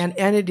 Hold on.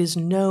 And it is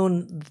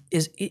known,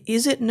 is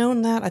it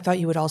known that? I thought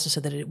you had also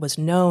said that it was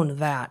known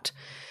that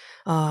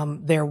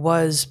there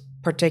was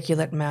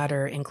particulate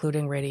matter,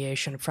 including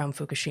radiation from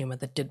Fukushima,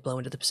 that did blow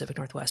into the Pacific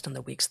Northwest in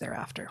the weeks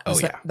thereafter.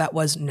 That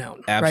was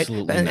known,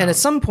 absolutely right? And at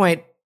some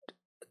point,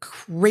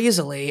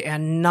 crazily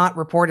and not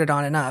reported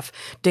on enough,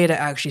 data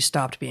actually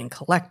stopped being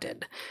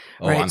collected.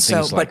 Right. On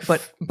things like fish.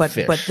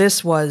 But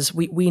this was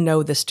we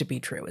know this to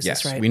be true. Is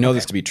this right? We know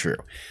this to be true.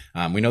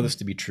 We know this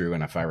to be true.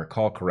 And if I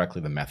recall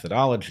correctly, the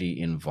methodology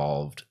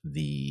involved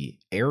the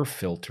air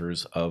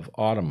filters of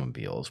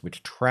automobiles,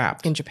 which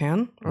trapped in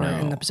Japan or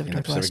in the Pacific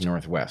Northwest? The Pacific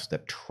Northwest,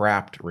 that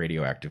trapped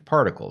radioactive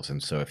particles.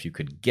 And so if you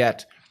could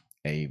get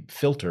a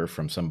filter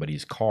from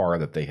somebody's car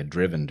that they had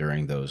driven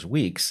during those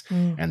weeks,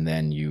 and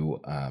then you,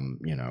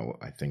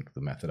 I think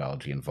the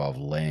methodology involved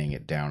laying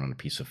it down on a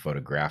piece of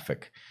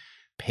photographic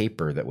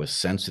paper that was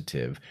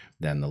sensitive,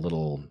 then the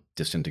little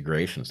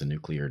disintegrations, the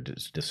nuclear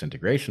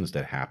disintegrations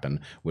that happen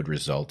would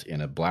result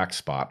in a black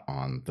spot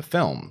on the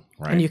film,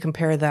 right? And you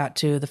compare that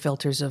to the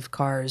filters of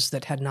cars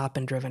that had not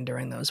been driven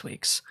during those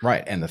weeks.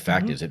 Right, and the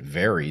fact is it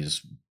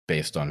varies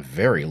based on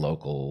very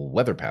local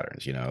weather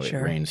patterns. It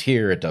Sure. rains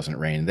here, it doesn't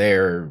rain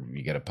there,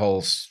 you get a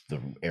pulse,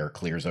 the air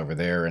clears over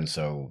there, and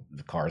so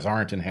the cars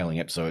aren't inhaling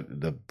it. So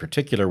the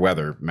particular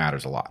weather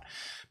matters a lot.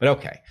 But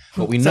okay,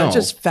 what we know... So it's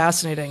just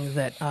fascinating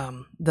that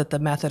that the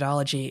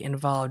methodology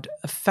involved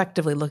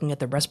effectively looking at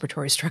the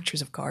respiratory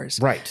structures of cars.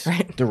 Right.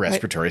 The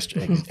respiratory,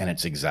 and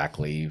it's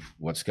exactly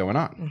what's going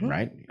on,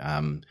 right?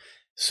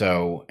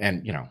 So,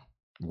 and,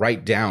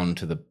 right down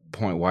to the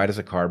point, why does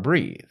a car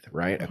breathe,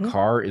 right? A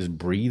car is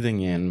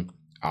breathing in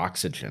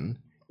oxygen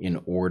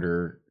in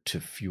order to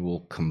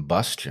fuel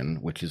combustion,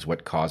 which is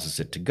what causes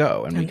it to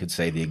go. And we could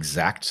say the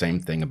exact same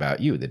thing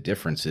about you. The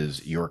difference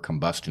is your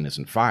combustion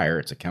isn't fire.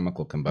 It's a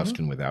chemical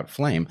combustion without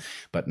flame,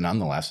 but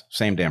nonetheless,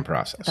 same damn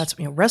process. That's,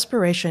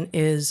 respiration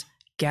is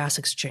gas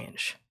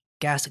exchange.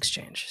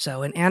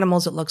 So in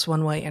animals, it looks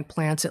one way. In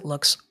plants, it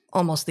looks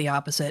almost the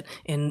opposite.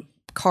 In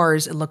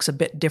cars, it looks a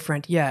bit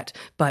different yet,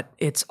 but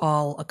it's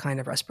all a kind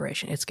of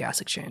respiration. It's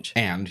gas exchange.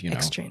 And,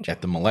 exchange.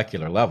 At the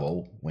molecular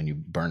level, when you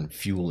burn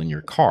fuel in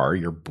your car,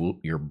 you're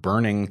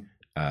burning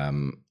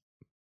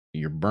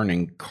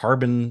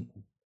carbon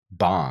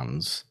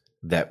bonds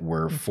that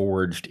were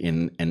forged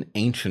in an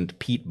ancient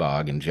peat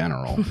bog in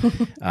general.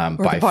 Or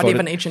the body of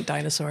an ancient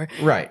dinosaur.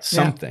 Right,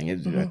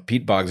 something.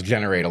 Peat bogs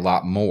generate a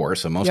lot more,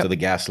 so most of the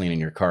gasoline in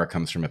your car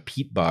comes from a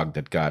peat bog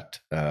that got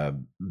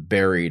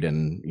buried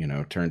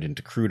and turned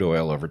into crude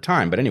oil over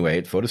time. But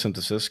anyway,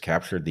 photosynthesis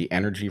captured the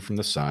energy from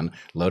the sun,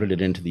 loaded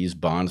it into these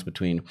bonds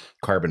between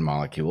carbon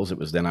molecules. It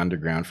was then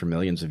underground for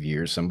millions of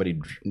years.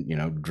 Somebody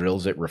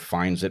drills it,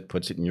 refines it,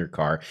 puts it in your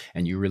car,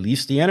 and you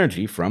release the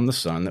energy from the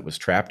sun that was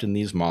trapped in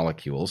these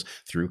molecules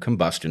through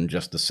combustion,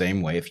 just the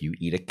same way if you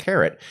eat a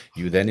carrot,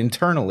 you then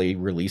internally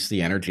release the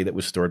energy that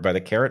was stored by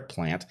the carrot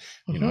plant,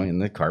 in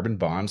the carbon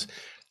bonds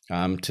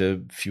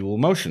to fuel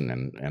motion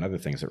and other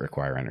things that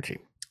require energy.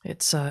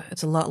 It's a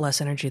lot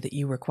less energy that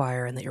you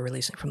require and that you're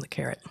releasing from the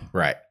carrot.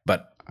 Right.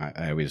 But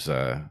I always,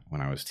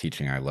 when I was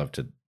teaching, I loved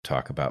to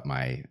talk about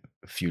my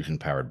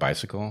fusion-powered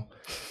bicycle,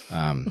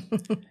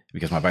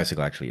 because my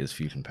bicycle actually is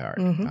fusion-powered,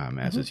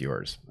 as is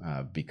yours,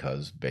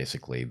 because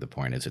basically the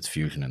point is it's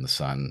fusion in the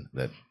sun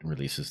that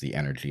releases the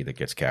energy that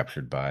gets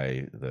captured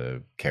by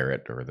the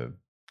carrot or the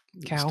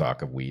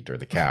stalk of wheat or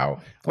the cow,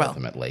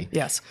 ultimately.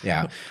 Yes.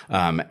 Yeah.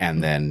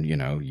 And then,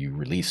 you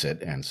release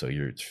it, and so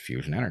it's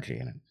fusion energy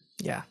in it.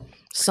 Yeah.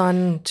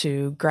 Sun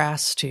to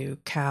grass to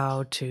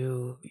cow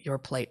to your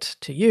plate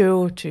to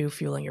you to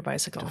fueling your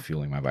bicycle. To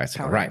fueling my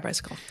bicycle. Powering right. Your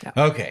bicycle. Yeah.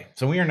 Okay.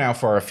 So we are now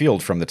far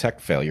afield from the tech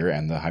failure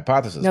and the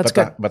hypothesis. That's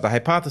good. But the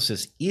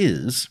hypothesis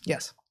is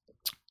yes,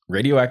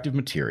 radioactive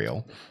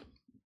material.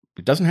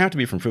 It doesn't have to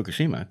be from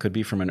Fukushima. It could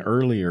be from an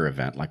earlier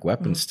event like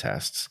weapons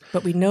tests.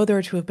 But we know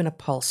there to have been a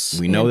pulse.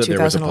 We know that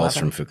there was a pulse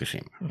 2011. from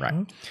Fukushima.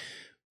 Right.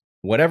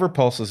 Whatever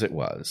pulses it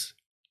was,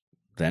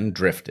 then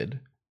drifted.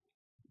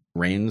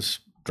 Rains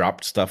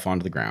dropped stuff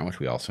onto the ground, which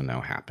we also know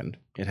happened.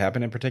 It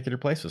happened in particular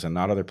places and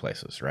not other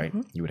places, right?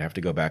 You would have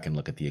to go back and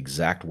look at the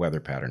exact weather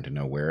pattern to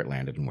know where it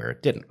landed and where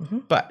it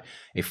didn't. But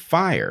a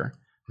fire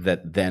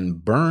that then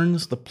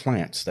burns the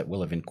plants that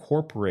will have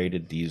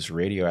incorporated these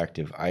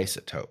radioactive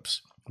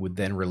isotopes would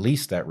then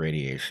release that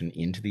radiation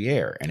into the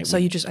air. And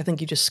I think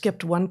you just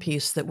skipped one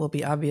piece that will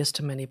be obvious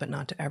to many, but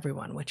not to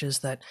everyone, which is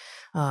that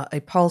a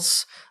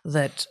pulse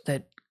that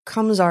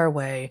comes our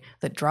way,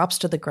 that drops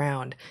to the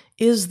ground,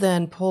 is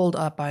then pulled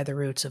up by the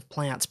roots of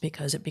plants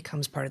because it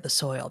becomes part of the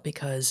soil,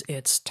 because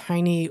it's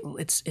tiny,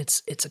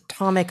 it's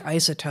atomic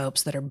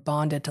isotopes that are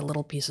bonded to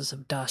little pieces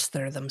of dust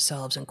that are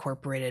themselves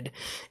incorporated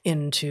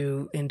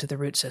into the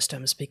root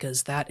systems,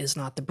 because that is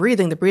not the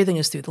breathing. The breathing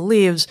is through the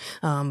leaves,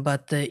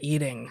 but the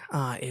eating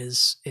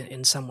is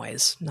in some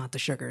ways, not the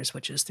sugars,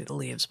 which is through the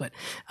leaves, but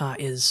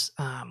is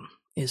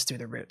through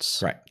the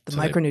roots. Right. The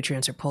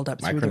micronutrients are pulled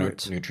up through the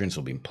roots. Micronutrients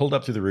will be pulled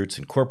up through the roots,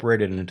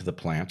 incorporated into the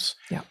plants.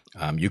 Yeah.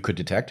 You could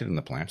detect it in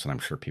the plants, and I'm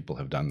sure people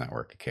have done that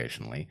work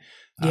occasionally.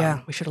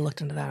 Yeah, we should have looked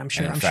into that. I'm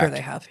sure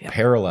they have. Yeah.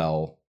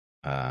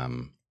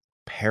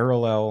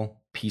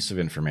 Parallel piece of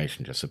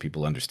information, just so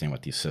people understand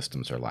what these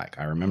systems are like.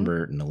 I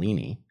remember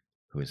Nalini,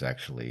 who is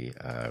actually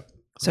a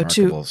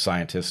remarkable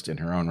scientist in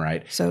her own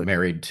right,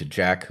 married to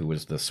Jack, who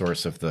was the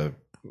source of the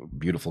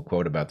beautiful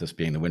quote about this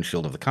being the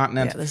windshield of the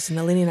continent. Yeah, this is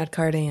Nalini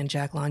Nadkarni and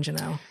Jack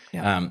Longino.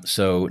 Yeah.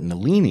 So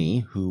Nalini,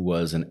 who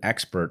was an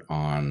expert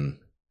on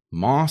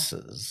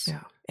mosses,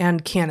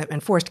 and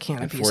forest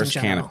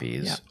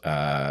canopies,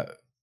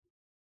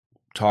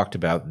 talked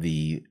about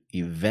the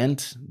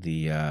event,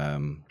 the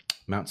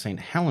Mount St.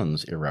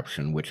 Helens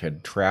eruption, which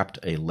had trapped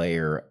a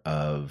layer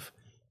of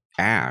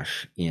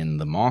ash in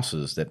the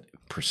mosses that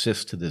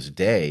persists to this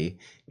day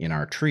in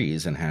our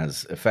trees and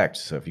has effects.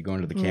 So if you go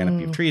into the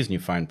canopy of trees and you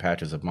find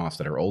patches of moss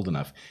that are old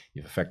enough,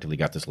 you've effectively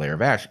got this layer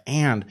of ash.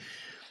 And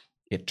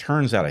it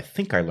turns out, I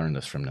think I learned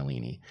this from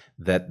Nalini,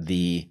 that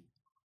the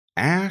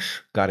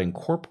ash got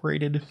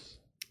incorporated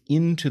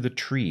into the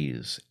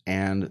trees,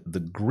 and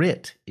the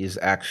grit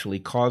actually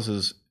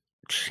causes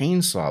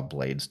chainsaw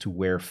blades to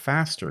wear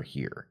faster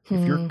here.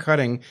 If you're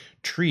cutting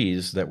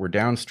trees that were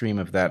downstream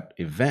of that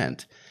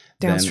event,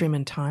 downstream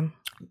in time.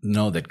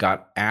 No, that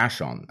got ash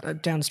on them.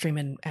 Downstream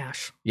in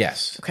ash.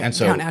 Yes. Okay. And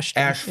so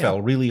ash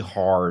fell really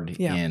hard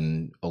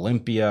in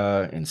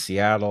Olympia, in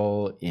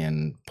Seattle,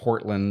 in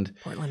Portland.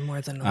 Portland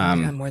more than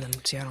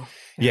Seattle.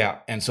 Yeah.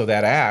 And so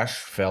that ash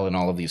fell in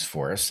all of these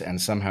forests,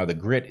 and somehow the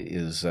grit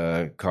is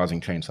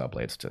causing chainsaw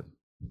blades to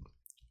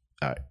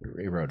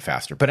erode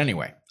faster. But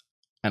anyway,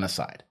 an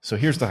aside. So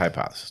here's the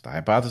hypothesis. The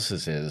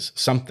hypothesis is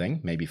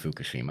something, maybe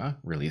Fukushima,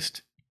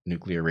 released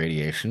nuclear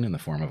radiation in the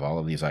form of all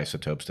of these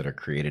isotopes that are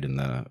created in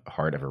the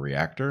heart of a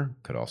reactor.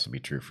 Could also be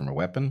true from a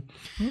weapon.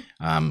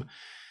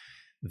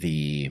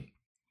 The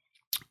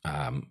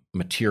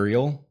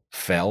material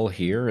fell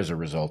here as a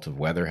result of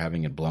weather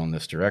having it blown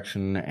this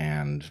direction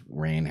and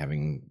rain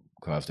having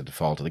caused it to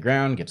fall to the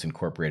ground, gets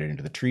incorporated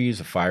into the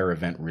trees. A fire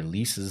event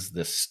releases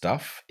this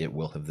stuff. It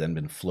will have then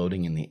been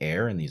floating in the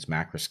air in these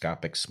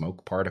macroscopic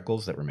smoke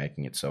particles that were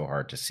making it so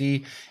hard to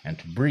see and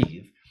to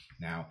breathe.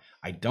 Now,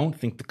 I don't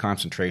think the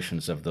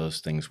concentrations of those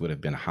things would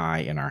have been high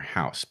in our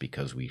house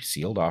because we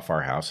sealed off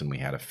our house and we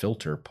had a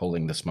filter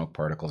pulling the smoke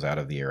particles out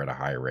of the air at a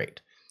high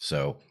rate.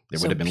 So there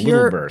So would have been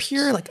little bursts.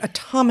 Pure like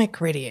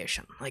atomic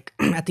radiation, like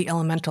at the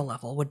elemental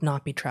level, would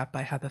not be trapped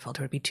by a HEPA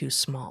filter. It would be too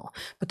small.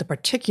 But the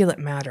particulate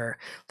matter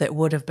that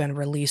would have been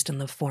released in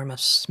the form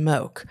of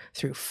smoke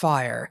through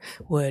fire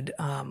would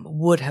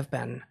have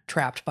been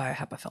trapped by a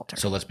HEPA filter.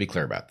 So let's be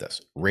clear about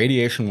this.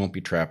 Radiation won't be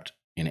trapped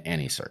in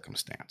any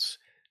circumstance.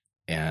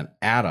 An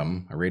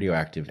atom, a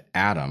radioactive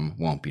atom,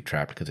 won't be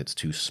trapped because it's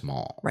too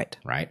small.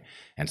 Right.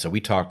 And so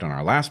we talked on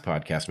our last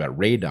podcast about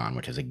radon,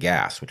 which is a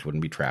gas, which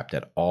wouldn't be trapped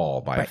at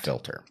all by a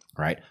filter,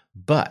 right?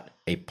 But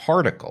a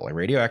particle, a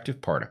radioactive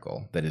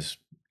particle that is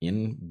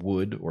in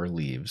wood or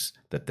leaves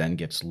that then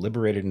gets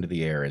liberated into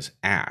the air as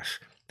ash,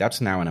 that's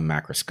now in a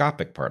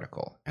macroscopic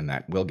particle, and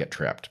that will get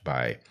trapped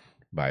by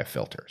a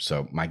filter.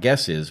 So my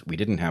guess is we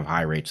didn't have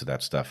high rates of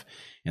that stuff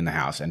in the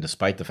house. And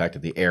despite the fact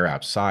that the air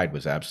outside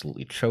was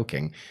absolutely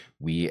choking,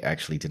 we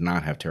actually did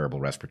not have terrible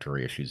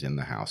respiratory issues in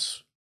the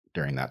house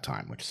during that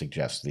time, which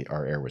suggests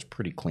our air was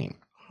pretty clean.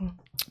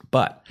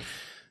 But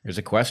there's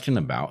a question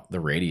about the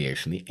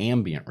radiation, the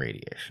ambient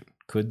radiation.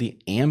 Could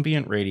the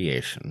ambient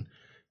radiation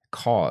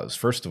cause,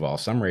 first of all,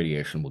 some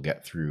radiation will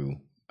get through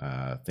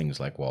things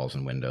like walls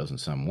and windows and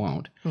some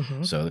won't.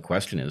 So the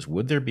question is,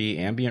 would there be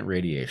ambient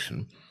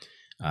radiation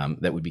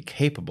that would be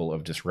capable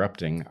of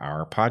disrupting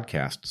our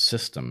podcast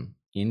system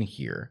in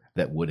here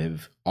that would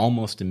have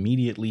almost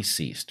immediately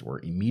ceased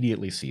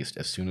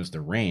as soon as the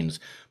rains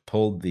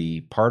pulled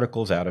the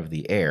particles out of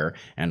the air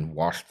and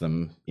washed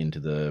them into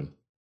the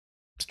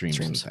streams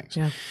and things.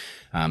 Yeah.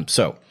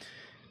 So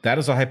that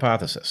is a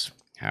hypothesis.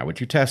 How would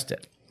you test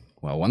it?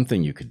 Well, one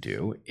thing you could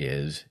do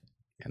is,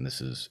 and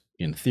this is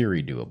in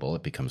theory doable,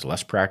 it becomes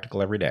less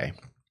practical every day.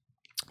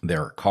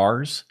 There are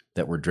cars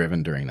that were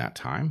driven during that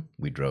time.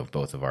 We drove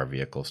both of our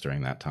vehicles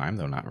during that time,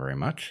 though not very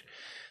much.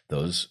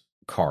 Those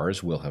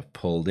cars will have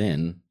pulled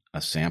in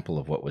a sample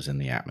of what was in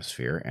the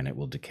atmosphere, and it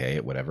will decay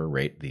at whatever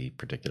rate the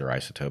particular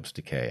isotopes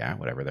decay at,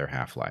 whatever their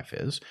half-life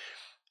is.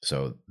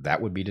 So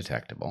that would be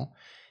detectable.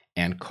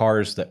 And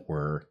cars that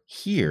were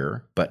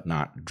here but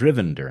not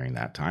driven during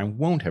that time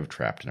won't have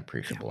trapped an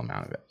appreciable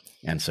amount of it.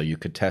 And so you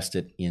could test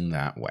it in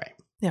that way.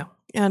 Yeah.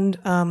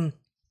 And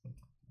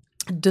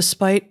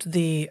despite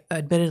the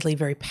admittedly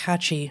very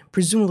patchy,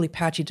 presumably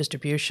patchy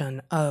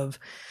distribution of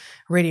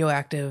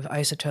radioactive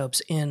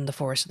isotopes in the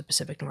forests of the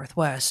Pacific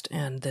Northwest,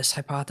 and this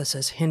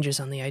hypothesis hinges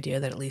on the idea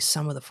that at least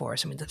some of the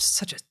forests, I mean, there's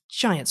such a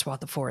giant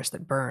swath of forest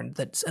that burned,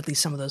 that at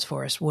least some of those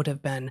forests would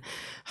have been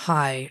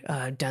high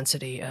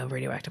density of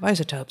radioactive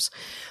isotopes.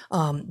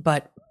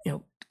 But,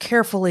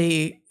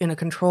 carefully, in a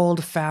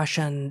controlled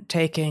fashion,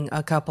 taking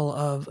a couple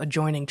of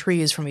adjoining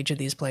trees from each of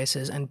these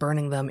places and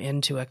burning them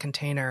into a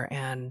container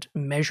and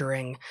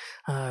measuring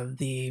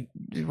the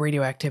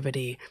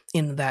radioactivity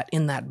in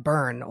that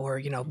burn,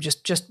 or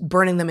just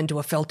burning them into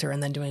a filter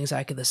and then doing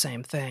exactly the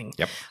same thing.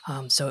 Yep.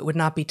 So it would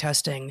not be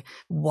testing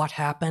what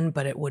happened,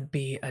 but it would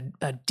be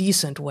a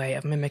decent way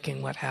of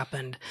mimicking what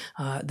happened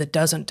that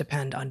doesn't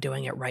depend on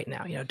doing it right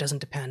now. It doesn't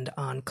depend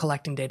on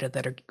collecting data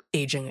that are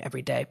aging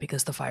every day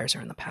because the fires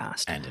are in the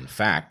past. And in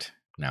fact,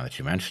 now that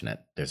you mention it,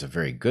 there's a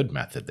very good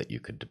method that you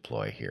could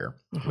deploy here,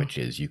 which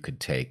is you could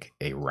take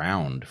a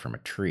round from a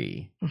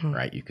tree,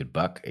 right? You could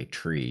buck a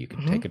tree. You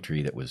could take a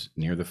tree that was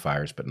near the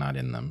fires but not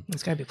in them.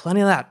 There's got to be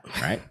plenty of that.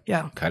 Right?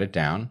 Yeah. Cut it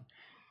down,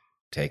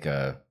 take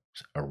a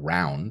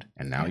round,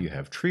 and now you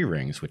have tree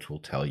rings, which will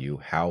tell you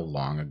how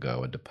long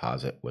ago a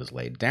deposit was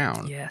laid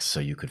down. Yes. So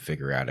you could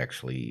figure out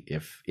actually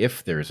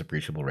if there is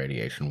appreciable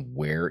radiation,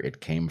 where it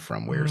came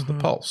from, where's the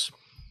pulse.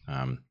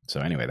 So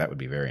anyway, that would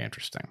be very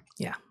interesting.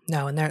 Yeah,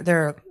 no, and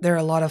there are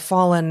a lot of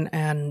fallen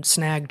and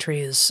snag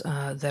trees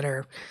that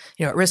are,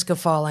 at risk of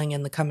falling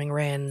in the coming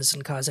rains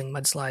and causing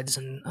mudslides,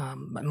 and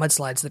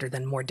mudslides that are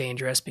then more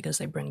dangerous because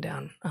they bring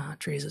down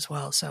trees as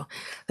well. So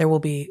there will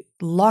be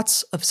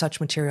lots of such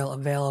material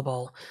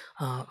available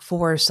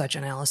for such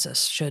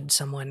analysis should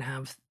someone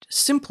have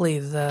simply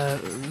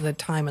the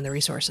time and the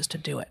resources to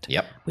do it.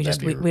 Yep. We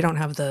don't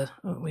have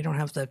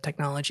the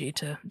technology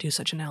to do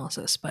such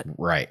analysis, but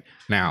right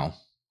now.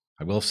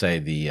 I will say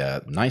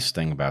the nice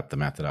thing about the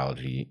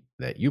methodology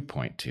that you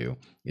point to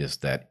is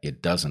that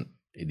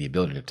the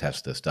ability to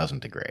test this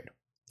doesn't degrade.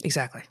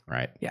 Exactly.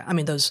 Right. Yeah. I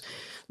mean, to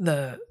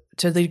the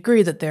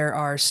degree that there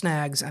are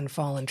snags and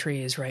fallen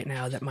trees right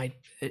now that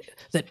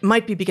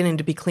might be beginning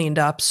to be cleaned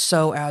up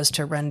so as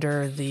to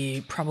render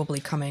the probably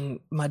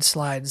coming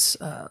mudslides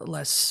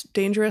less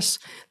dangerous,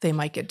 they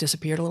might get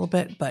disappeared a little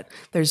bit, but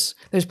there's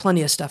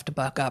plenty of stuff to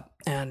buck up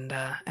and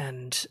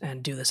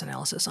do this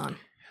analysis on.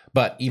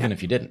 But even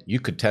if you didn't,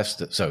 you could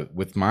test it. So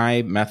with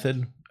my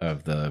method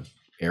of the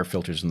air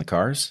filters in the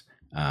cars,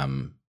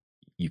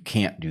 you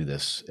can't do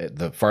this.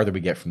 The farther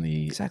we get from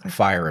the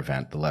fire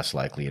event, the less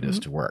likely it is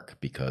to work,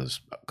 because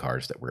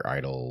cars that were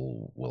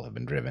idle will have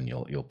been driven.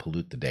 You'll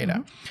pollute the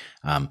data.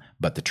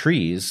 But the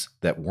trees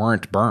that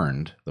weren't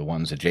burned, the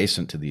ones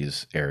adjacent to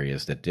these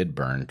areas that did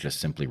burn, just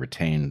simply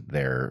retained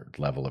their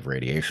level of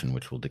radiation,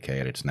 which will decay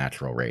at its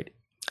natural rate.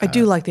 I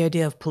do like the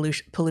idea of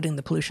polluting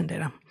the pollution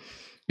data.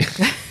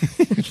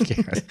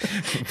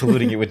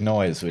 Polluting it with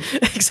noise.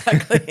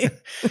 Exactly.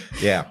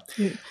 Yeah.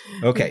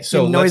 Okay.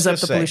 So noise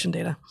let's up the pollution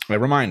data. A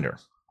reminder.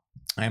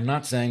 I am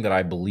not saying that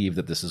I believe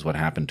that this is what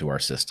happened to our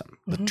system.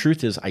 The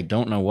truth is, I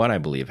don't know what I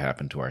believe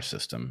happened to our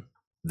system.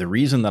 The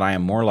reason that I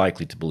am more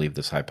likely to believe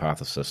this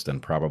hypothesis than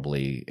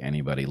probably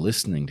anybody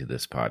listening to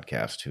this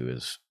podcast who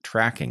is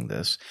tracking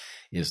this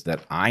is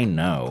that I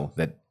know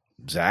that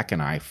Zach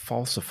and I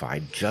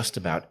falsified just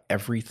about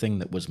everything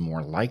that was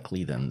more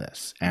likely than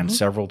this, and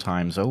several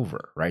times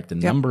over, right? The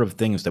number of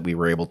things that we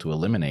were able to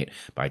eliminate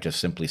by just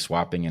simply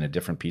swapping in a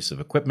different piece of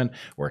equipment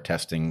or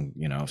testing,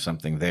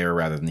 something there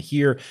rather than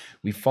here,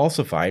 we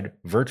falsified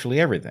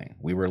virtually everything.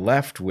 We were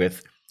left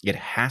with, it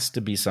has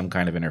to be some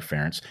kind of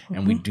interference,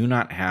 and we do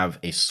not have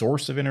a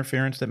source of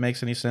interference that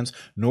makes any sense,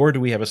 nor do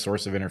we have a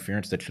source of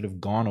interference that should have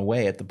gone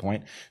away at the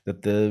point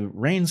that the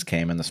rains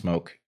came and the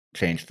smoke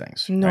changed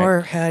things.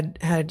 Nor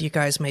had you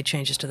guys made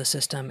changes to the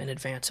system in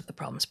advance of the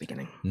problems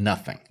beginning.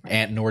 Nothing.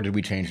 And nor did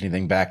we change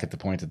anything back at the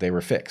point that they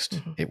were fixed.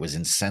 It was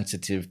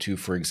insensitive to,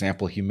 for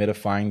example,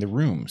 humidifying the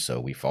room. So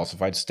we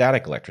falsified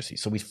static electricity.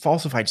 So we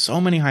falsified so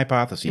many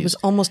hypotheses. It was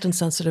almost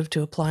insensitive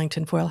to applying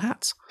tinfoil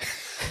hats.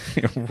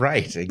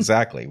 Right,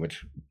 exactly,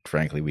 which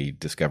frankly we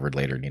discovered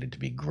later needed to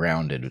be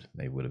grounded.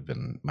 They would have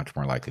been much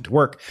more likely to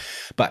work.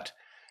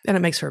 And it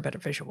makes for a better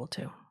visual,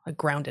 too. A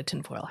grounded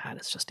tinfoil hat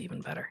is just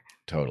even better.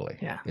 Totally.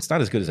 Yeah. It's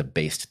not as good as a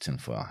based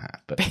tinfoil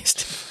hat. But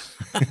based.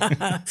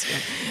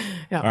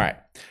 Yeah. All right.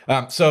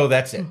 So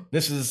that's it.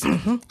 This is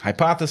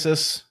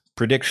hypothesis,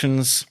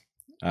 predictions.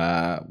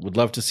 Would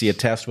love to see a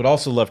test. Would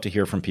also love to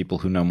hear from people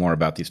who know more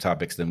about these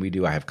topics than we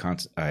do. I have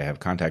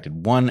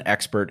contacted one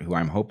expert who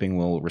I'm hoping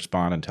will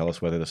respond and tell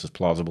us whether this is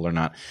plausible or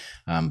not.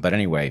 But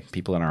anyway,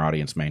 people in our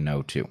audience may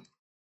know, too.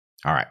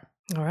 All right.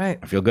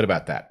 I feel good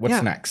about that.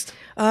 What's next?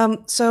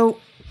 So,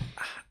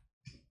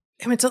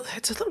 it's a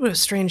little bit of a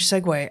strange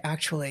segue,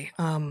 actually,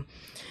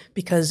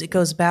 because it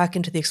goes back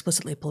into the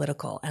explicitly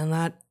political, and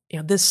that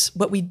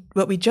what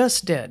we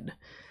just did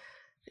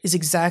is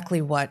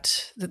exactly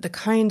what the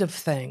kind of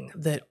thing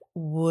that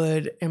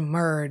would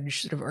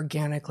emerge sort of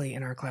organically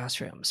in our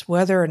classrooms.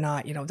 Whether or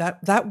not,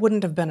 that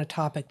wouldn't have been a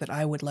topic that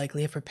I would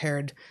likely have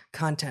prepared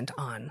content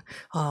on,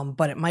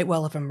 but it might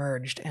well have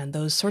emerged. And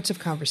those sorts of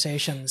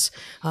conversations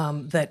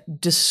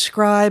that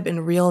describe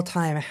in real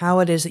time how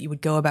it is that you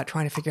would go about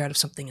trying to figure out if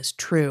something is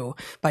true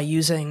by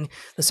using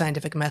the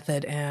scientific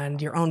method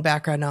and your own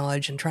background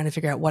knowledge and trying to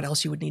figure out what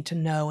else you would need to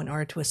know in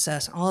order to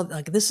assess all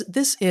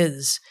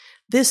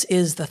this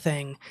is the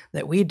thing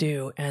that we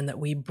do and that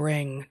we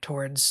bring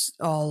towards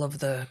all of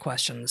the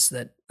questions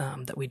that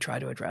we try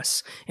to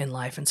address in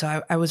life. And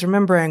so I was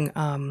remembering,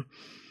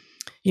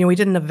 we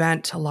did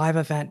a live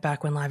event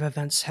back when live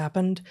events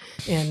happened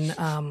in,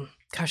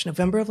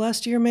 November of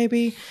last year,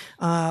 maybe,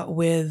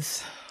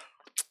 with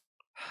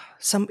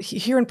some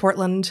here in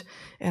Portland,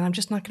 and I'm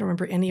just not going to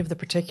remember any of the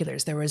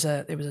particulars. There was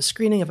a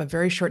screening of a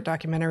very short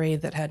documentary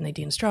that had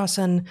Nadine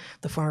Strawson,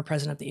 the former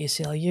president of the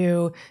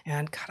ACLU,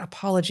 and God,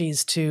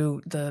 apologies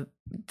to the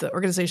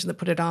organization that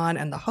put it on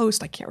and the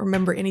host. I can't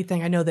remember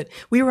anything. I know that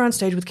we were on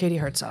stage with Katie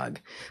Herzog,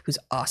 who's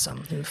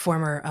awesome, who's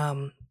former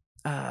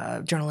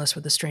journalist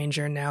with The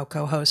Stranger, now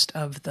co-host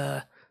of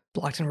the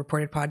Blocked and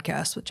Reported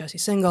podcast with Jesse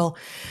Singal,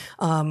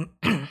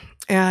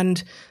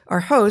 and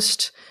our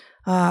host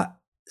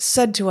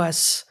said to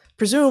us,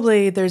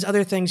 presumably there's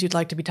other things you'd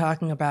like to be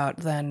talking about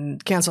than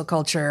cancel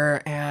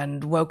culture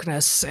and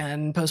wokeness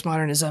and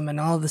postmodernism and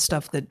all of the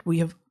stuff that we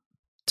have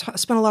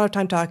spent a lot of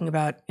time talking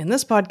about in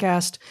this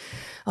podcast,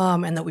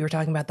 and that we were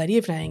talking about that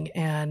evening.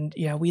 And,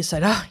 we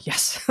said,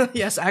 yes,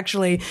 yes,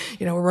 actually,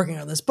 we're working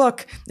on this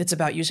book. It's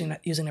about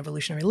using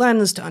evolutionary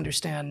lens to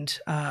understand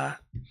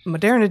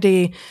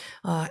modernity.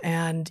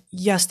 And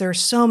yes, there are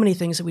so many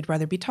things that we'd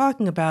rather be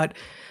talking about.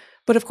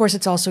 But of course,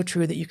 it's also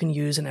true that you can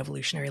use an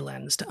evolutionary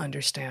lens to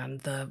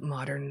understand the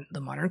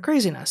modern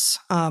craziness.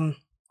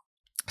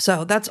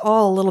 So that's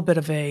all a little bit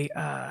of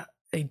a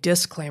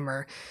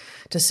disclaimer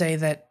to say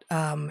that,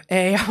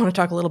 I want to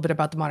talk a little bit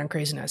about the modern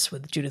craziness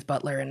with Judith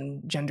Butler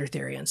and gender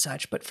theory and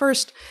such. But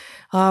first,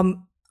 I've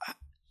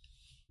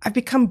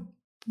become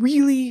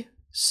really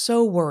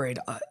so worried.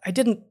 I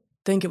didn't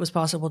think it was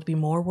possible to be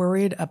more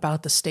worried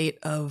about the state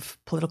of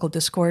political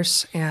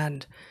discourse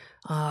and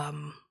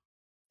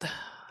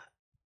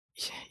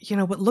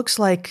what looks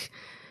like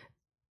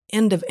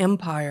end of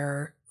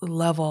empire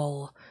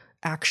level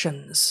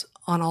actions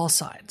on all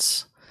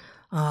sides.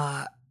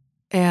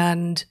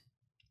 And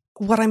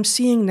what I'm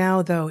seeing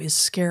now, though, is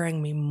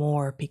scaring me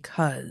more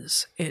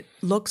because it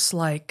looks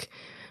like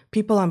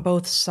people on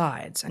both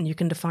sides, and you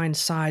can define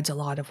sides a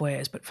lot of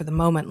ways, but for the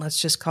moment, let's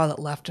just call it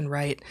left and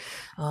right.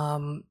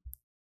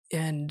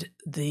 And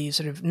the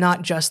sort of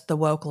not just the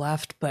woke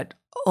left, but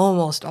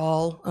almost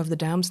all of the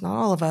Dems, not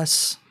all of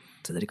us,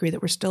 to the degree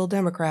that we're still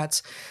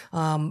Democrats,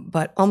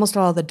 but almost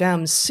all of the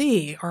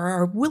Dems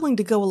are willing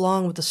to go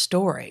along with the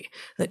story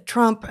that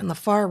Trump and the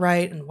far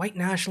right and white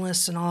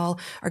nationalists and all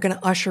are going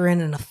to usher in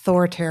an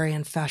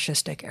authoritarian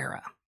fascistic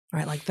era,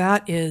 right? Like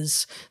that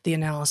is the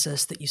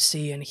analysis that you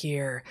see and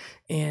hear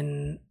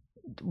in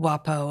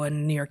WAPO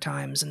and New York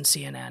Times and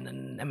CNN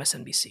and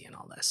MSNBC and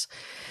all this.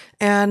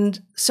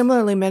 And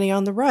similarly, many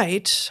on the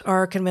right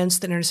are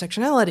convinced that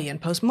intersectionality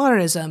and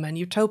postmodernism and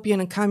utopian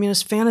and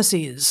communist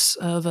fantasies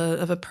of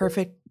a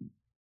perfect,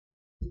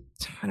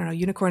 I don't know,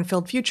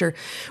 unicorn-filled future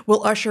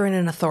will usher in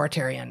an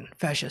authoritarian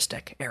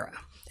fascistic era.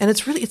 And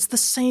it's the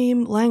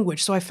same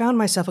language. So I found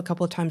myself a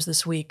couple of times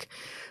this week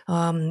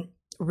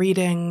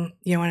reading,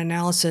 an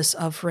analysis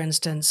of, for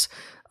instance,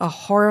 a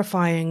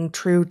horrifying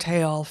true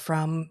tale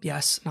from,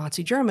 yes,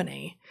 Nazi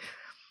Germany.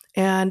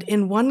 And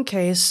in one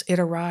case, it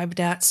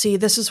arrived at, see,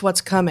 this is what's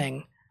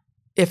coming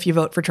if you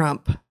vote for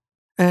Trump.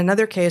 In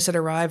another case, it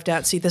arrived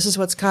at, see, this is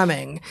what's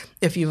coming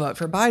if you vote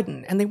for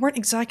Biden. And they weren't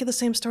exactly the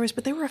same stories,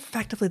 but they were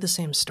effectively the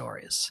same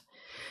stories.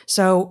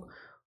 So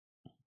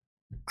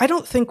I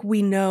don't think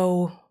we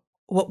know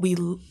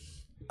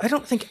I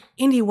don't think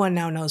anyone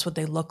now knows what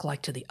they look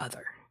like to the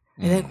other.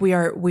 I think we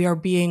are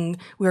being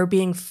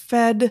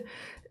fed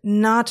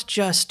not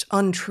just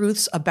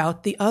untruths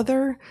about the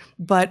other,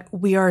 but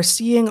we are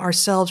seeing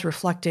ourselves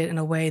reflected in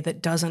a way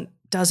that doesn't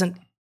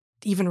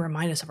even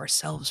remind us of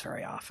ourselves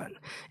very often.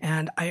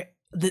 And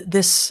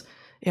this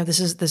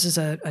is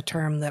a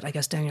term that I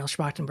guess Daniel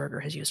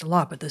Schmachtenberger has used a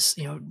lot, but this,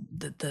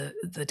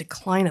 the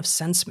decline of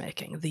sense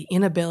making, the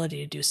inability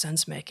to do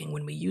sense making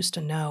when we used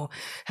to know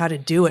how to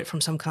do it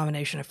from some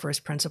combination of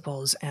first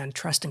principles and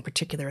trusting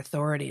particular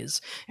authorities.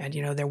 And,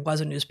 there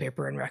was a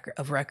newspaper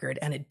of record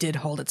and it did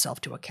hold itself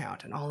to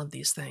account and all of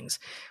these things.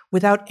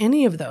 Without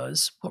any of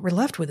those, what we're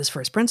left with is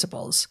first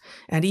principles.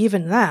 And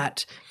even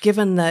that,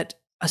 given that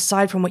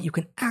aside from what you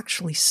can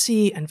actually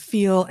see and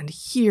feel and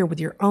hear with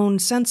your own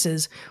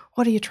senses,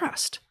 what do you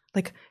trust?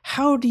 Like,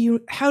 how do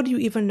you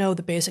even know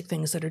the basic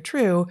things that are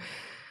true?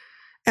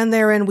 And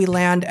therein we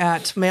land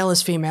at male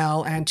is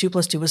female and 2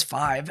 + 2 is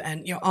 5.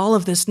 And, all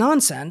of this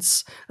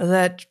nonsense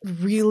that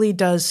really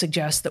does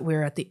suggest that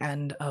we're at the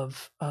end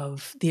of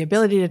the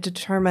ability to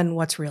determine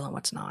what's real and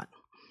what's not.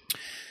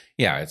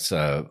 Yeah. It's,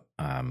 I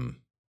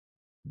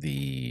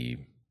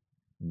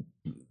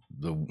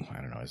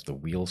don't know, is the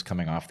wheels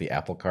coming off the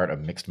apple cart a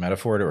mixed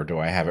metaphor, or do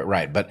I have it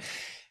right? But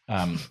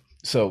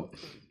so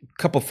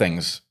a couple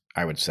things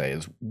I would say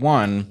is,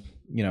 one,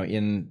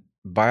 in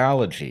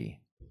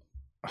biology,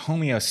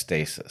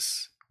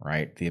 homeostasis,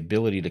 right? The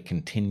ability to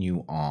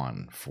continue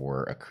on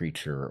for a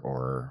creature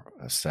or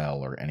a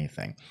cell or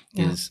anything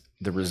is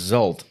the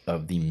result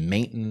of the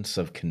maintenance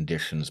of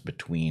conditions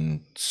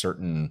between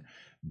certain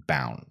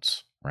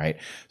bounds, right?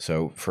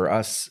 So for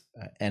us,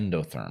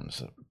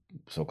 endotherms,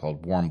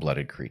 so-called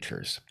warm-blooded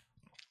creatures,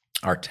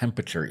 our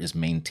temperature is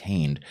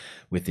maintained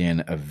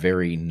within a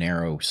very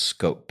narrow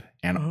scope,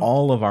 and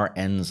all of our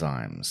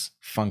enzymes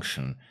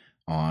function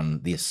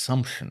on the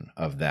assumption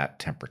of that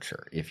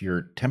temperature. If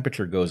your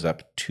temperature goes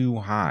up too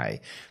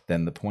high,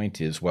 then the point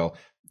is, well,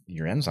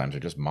 your enzymes are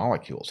just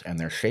molecules, and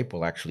their shape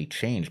will actually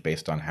change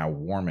based on how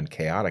warm and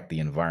chaotic the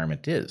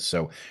environment is.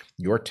 So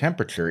your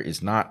temperature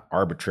is not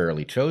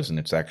arbitrarily chosen.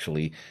 It's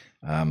actually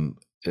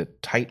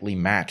tightly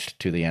matched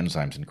to the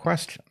enzymes in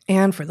question.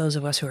 And for those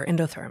of us who are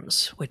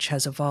endotherms, which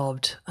has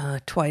evolved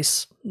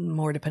twice,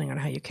 more depending on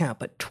how you count,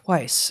 but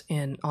twice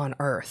on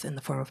Earth in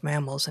the form of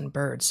mammals and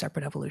birds,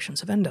 separate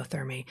evolutions of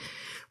endothermy,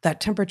 that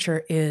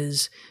temperature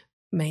is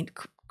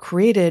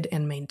created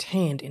and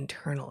maintained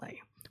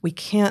internally. We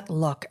can't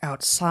look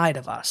outside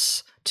of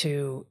us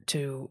to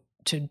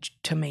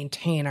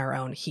maintain our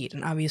own heat.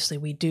 And obviously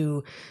we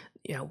do,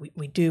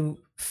 we do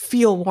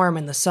feel warm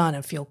in the sun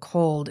and feel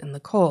cold in the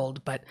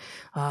cold, but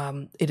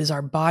it is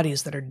our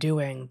bodies that are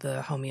doing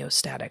the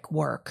homeostatic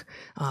work.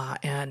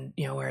 And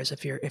whereas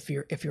if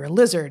you're a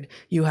lizard,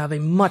 you have a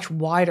much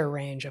wider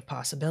range of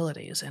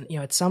possibilities. And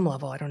at some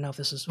level, I don't know if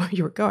this is where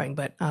you were going,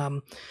 but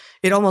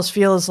it almost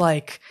feels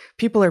like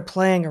people are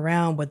playing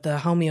around with the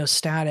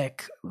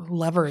homeostatic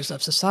levers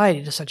of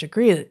society to such a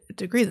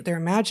degree that they're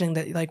imagining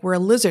that, like, we're a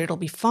lizard, it'll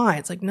be fine.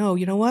 It's like, no,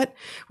 you know what?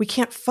 We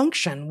can't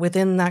function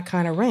within that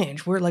kind of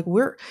range.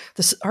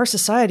 Our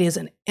society is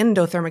an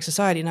endothermic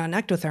society, not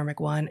an ectothermic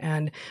one,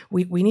 and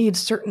we need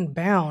certain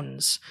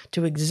bounds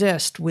to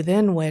exist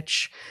within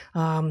which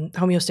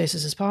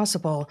homeostasis is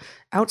possible,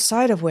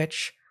 outside of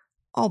which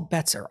all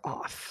bets are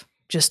off.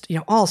 Just,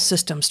 all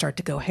systems start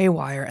to go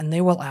haywire, and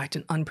they will act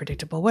in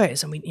unpredictable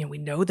ways. And we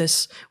know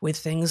this with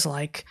things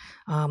like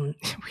climate.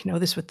 We know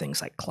this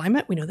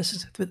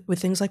with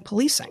things like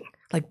policing,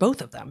 like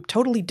both of them,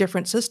 totally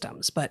different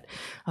systems. But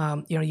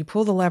you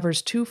pull the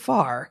levers too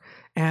far,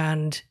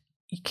 and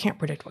you can't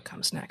predict what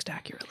comes next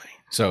accurately.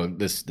 So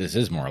this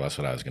is more or less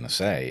what I was going to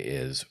say,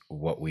 is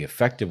what we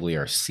effectively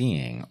are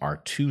seeing are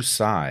two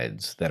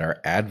sides that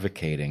are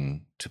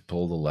advocating to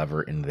pull the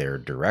lever in their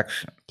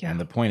direction. Yeah.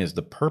 And the point is,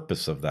 the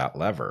purpose of that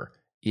lever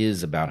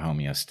is about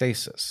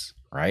homeostasis,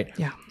 right?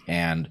 Yeah.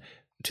 And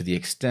to the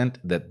extent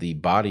that the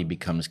body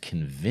becomes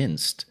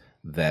convinced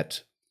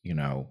that,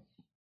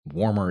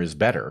 warmer is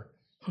better,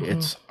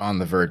 it's on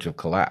the verge of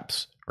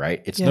collapse.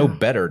 Right? It's no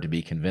better to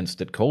be convinced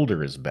that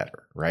colder is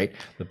better, right?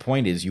 The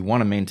point is, you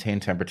want to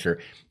maintain temperature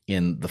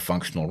in the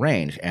functional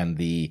range, and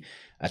the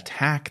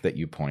attack that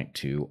you point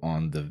to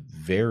on the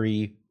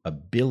very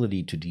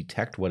ability to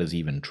detect what is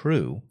even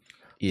true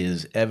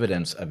is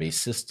evidence of a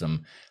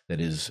system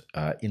that is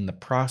in the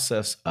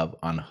process of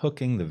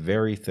unhooking the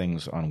very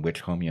things on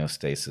which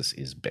homeostasis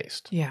is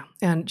based. Yeah,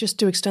 and just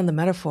to extend the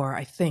metaphor,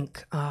 I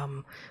think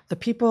the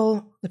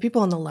people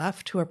on the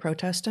left who are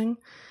protesting,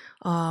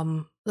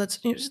 let's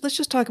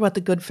just talk about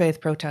the good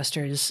faith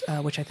protesters,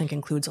 which I think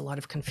includes a lot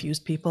of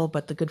confused people,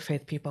 but the good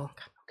faith people,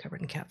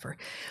 covered in cat fur,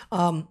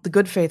 the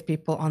good faith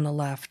people on the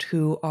left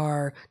who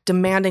are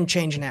demanding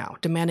change now,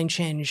 demanding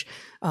change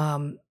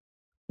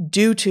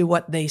due to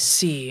what they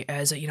see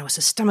as a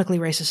systemically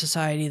racist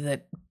society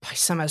that by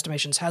some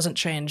estimations hasn't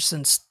changed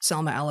since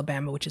Selma,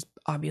 Alabama, which is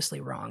obviously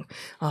wrong.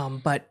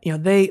 But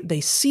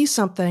they see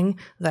something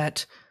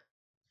that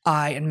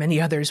I and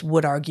many others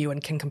would argue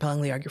and can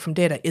compellingly argue from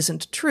data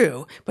isn't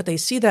true, but they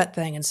see that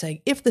thing and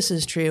say, if this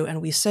is true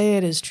and we say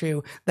it is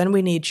true, then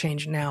we need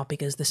change now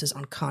because this is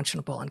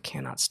unconscionable and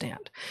cannot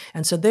stand.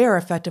 And so they are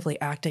effectively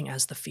acting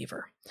as the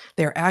fever.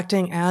 They're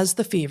acting as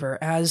the fever,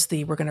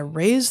 we're going to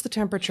raise the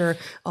temperature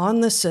on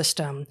the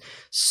system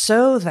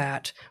so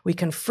that we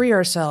can free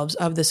ourselves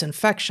of this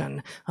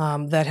infection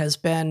that has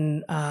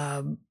been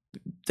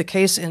the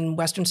case in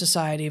Western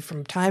society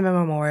from time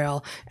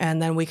immemorial,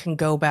 and then we can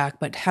go back.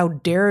 But how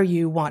dare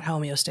you want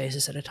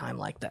homeostasis at a time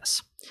like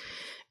this?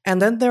 And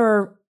then there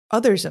are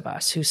others of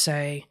us who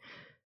say,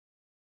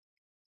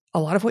 a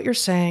lot of what you're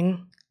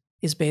saying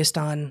is based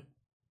on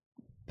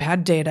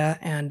bad data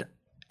and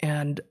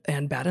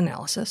bad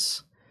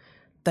analysis.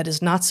 That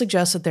does not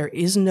suggest that there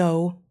is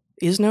no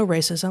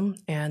racism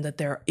and that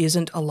there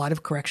isn't a lot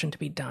of correction to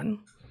be done.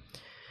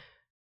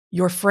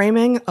 Your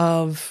framing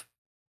of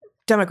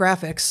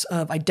demographics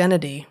of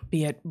identity,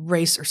 be it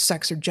race or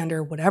sex or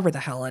gender, whatever the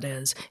hell it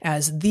is,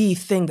 as the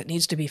thing that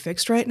needs to be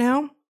fixed right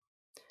now,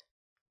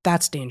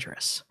 that's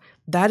dangerous.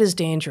 That is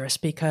dangerous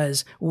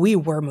because we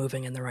were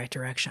moving in the right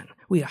direction.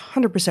 We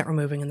 100% were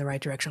moving in the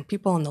right direction.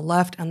 People on the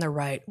left and the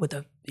right, with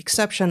the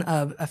exception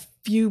of a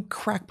few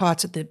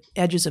crackpots at the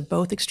edges of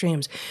both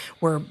extremes,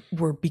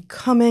 were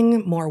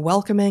becoming more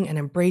welcoming and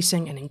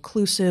embracing and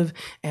inclusive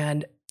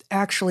and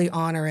actually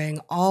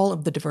honoring all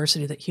of the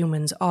diversity that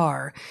humans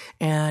are.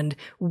 And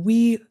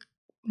we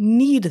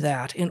need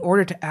that in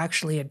order to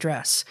actually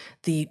address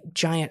the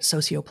giant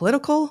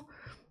sociopolitical,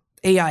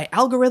 AI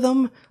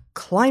algorithm,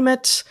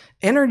 climate,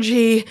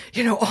 energy,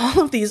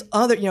 all of these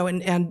other,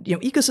 and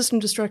ecosystem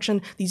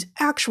destruction, these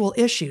actual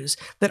issues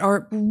that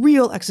are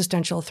real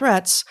existential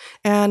threats.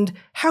 And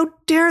how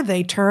dare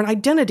they turn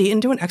identity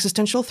into an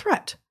existential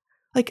threat?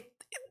 Like,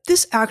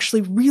 this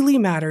actually really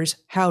matters.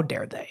 How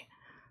dare they?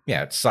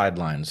 Yeah, it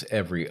sidelines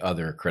every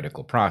other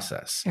critical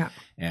process. Yeah.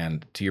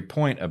 And to your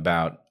point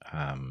about,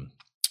 I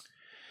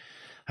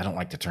don't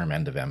like the term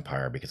end of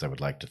empire because I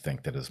would like to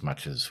think that as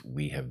much as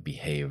we have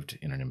behaved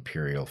in an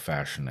imperial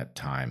fashion at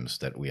times,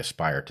 that we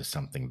aspire to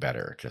something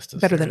better. Just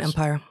as better than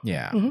empire.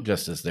 Yeah,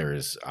 just as there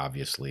is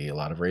obviously a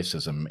lot of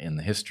racism in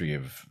the history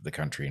of the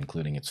country,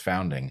 including its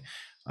founding,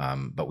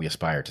 but we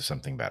aspire to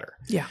something better.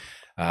 Yeah.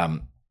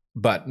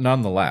 But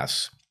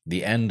nonetheless,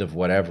 the end of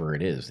whatever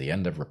it is, the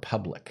end of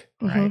republic,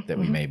 right, that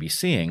we may be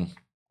seeing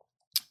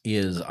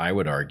is, I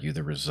would argue,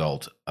 the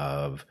result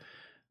of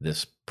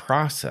this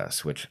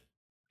process, which,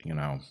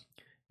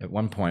 at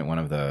one point, one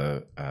of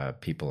the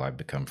people I've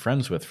become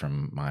friends with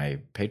from my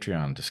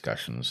Patreon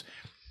discussions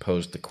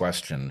posed the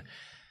question,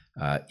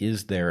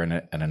 is there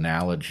an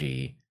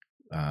analogy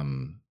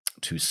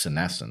to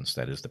senescence,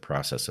 that is the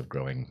process of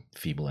growing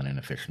feeble and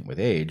inefficient with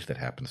age that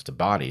happens to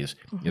bodies?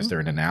 Is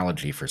there an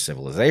analogy for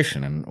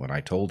civilization? And what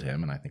I told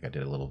him, and I think I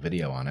did a little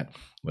video on it,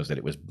 was that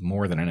it was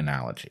more than an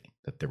analogy,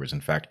 that there was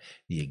in fact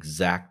the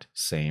exact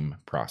same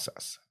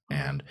process.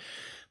 And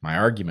my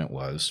argument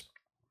was,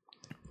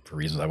 for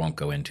reasons I won't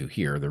go into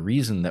here, the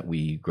reason that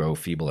we grow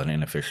feeble and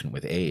inefficient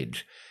with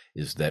age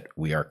is that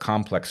we are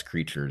complex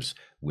creatures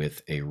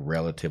with a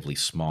relatively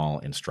small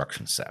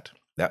instruction set.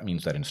 That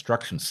means that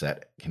instruction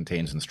set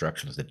contains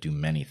instructions that do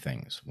many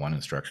things. One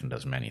instruction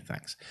does many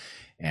things.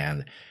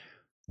 And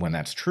when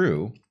that's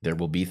true, there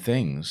will be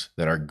things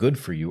that are good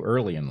for you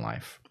early in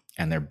life,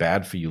 and they're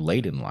bad for you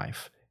late in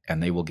life,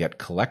 and they will get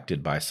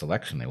collected by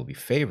selection. They will be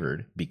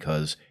favored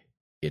because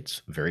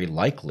it's very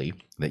likely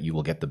that you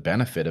will get the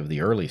benefit of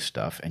the early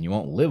stuff, and you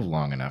won't live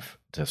long enough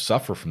to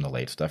suffer from the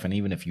late stuff. And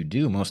even if you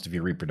do, most of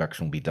your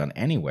reproduction will be done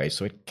anyway,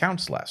 so it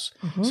counts less.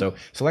 So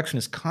selection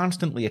is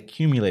constantly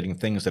accumulating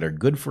things that are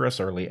good for us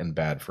early and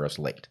bad for us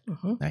late.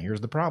 Now,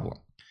 here's the problem.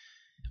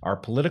 Our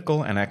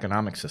political and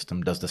economic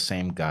system does the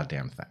same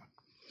goddamn thing,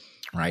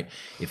 right?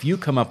 If you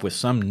come up with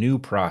some new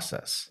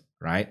process,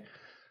 right,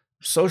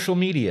 social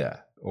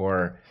media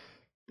or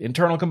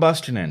internal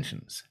combustion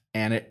engines,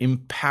 and it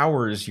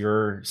empowers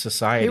your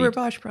society.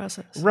 Haber-Bosch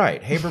process.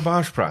 Right,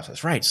 Haber-Bosch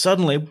process. Right,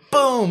 suddenly,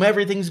 boom,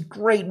 everything's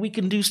great. We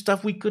can do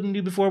stuff we couldn't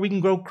do before. We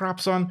can grow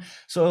crops on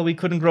soil we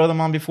couldn't grow them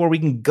on before. We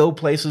can go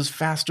places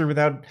faster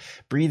without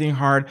breathing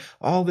hard.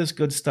 All this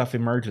good stuff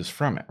emerges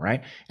from it,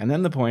 right? And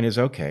then the point is,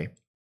 okay,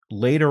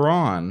 later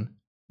on,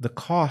 the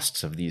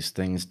costs of these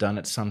things done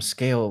at some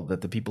scale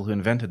that the people who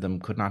invented them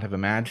could not have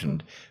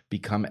imagined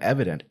become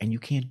evident, and you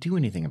can't do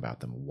anything about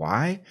them.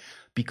 Why?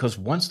 Because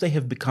once they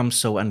have become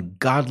so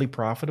ungodly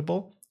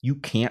profitable, you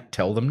can't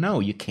tell them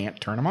no. You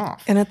can't turn them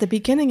off. And at the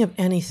beginning of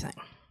anything,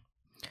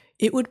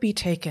 it would be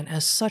taken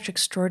as such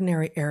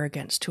extraordinary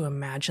arrogance to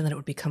imagine that it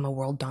would become a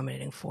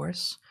world-dominating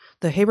force.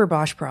 The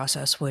Haber-Bosch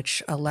process,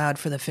 which allowed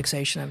for the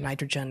fixation of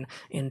nitrogen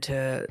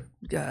into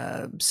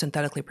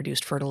synthetically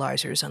produced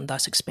fertilizers and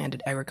thus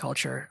expanded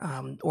agriculture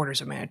orders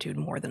of magnitude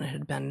more than it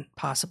had been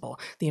possible.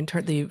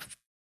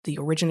 The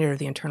originator of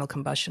the internal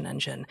combustion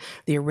engine,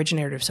 the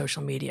originator of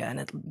social media,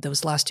 and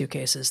those last two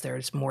cases,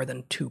 there's more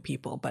than two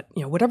people. But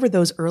whatever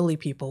those early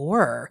people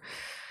were,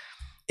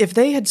 if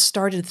they had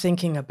started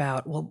thinking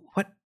about, well,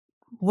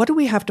 what do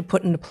we have to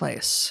put into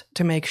place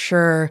to make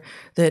sure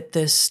that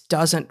this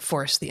doesn't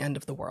force the end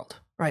of the world,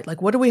 right?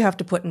 Like, what do we have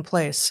to put in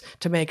place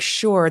to make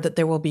sure that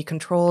there will be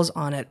controls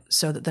on it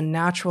so that the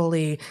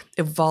naturally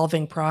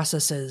evolving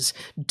processes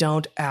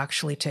don't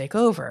actually take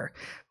over?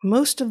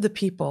 Most of the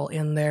people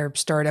in their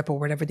startup, or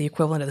whatever the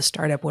equivalent of the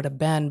startup would have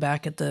been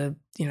back at the,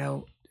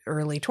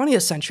 early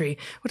 20th century,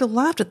 would have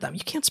laughed at them.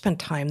 You can't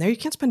spend time there. You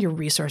can't spend your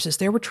resources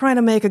there. We're trying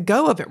to make a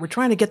go of it. We're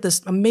trying to get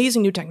this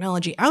amazing new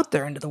technology out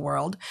there into the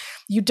world.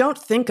 You don't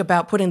think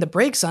about putting the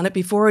brakes on it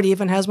before it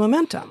even has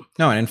momentum.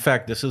 No, and in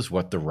fact, this is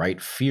what the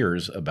right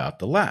fears about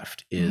the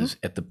left is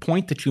at the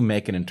point that you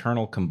make an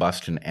internal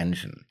combustion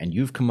engine and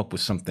you've come up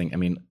with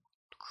something,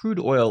 crude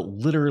oil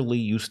literally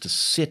used to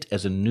sit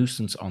as a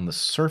nuisance on the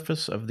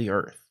surface of the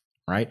earth.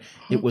 Right?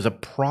 It was a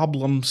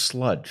problem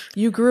sludge.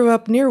 You grew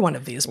up near one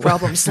of these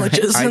problem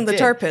sludges in the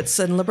tar pits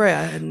in La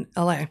Brea in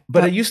LA.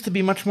 But it used to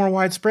be much more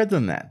widespread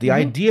than that. The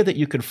idea that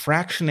you could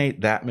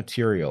fractionate that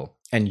material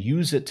and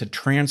use it to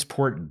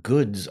transport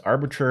goods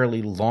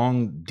arbitrarily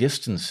long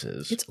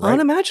distances. It's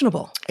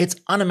unimaginable. It's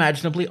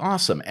unimaginably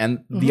awesome.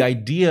 And the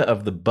idea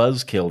of the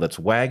buzzkill that's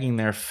wagging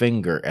their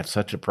finger at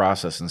such a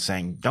process and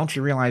saying, don't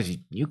you realize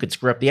you could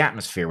screw up the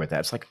atmosphere with that?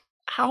 It's like,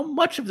 how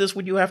much of this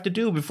would you have to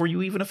do before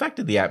you even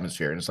affected the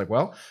atmosphere? And it's like,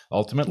 well,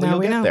 ultimately you'll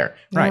get there.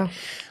 Right.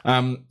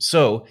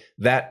 So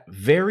that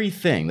very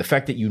thing, the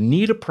fact that you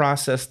need a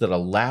process that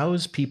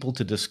allows people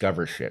to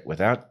discover shit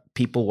without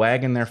people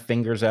wagging their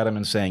fingers at them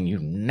and saying, you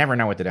never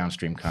know what the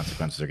downstream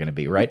consequences are going to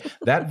be, right?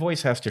 That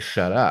voice has to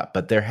shut up.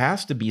 But there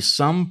has to be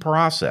some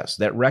process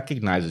that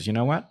recognizes, you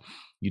know what?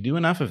 You do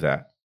enough of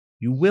that,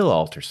 you will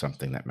alter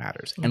something that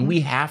matters. And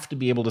we have to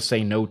be able to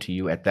say no to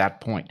you at that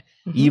point,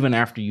 even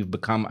after you've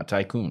become a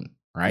tycoon.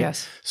 Right.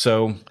 Yes.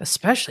 So,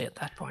 especially at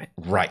that point.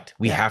 Right.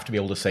 We have to be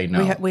able to say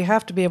no. We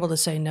have to be able to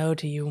say no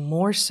to you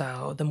more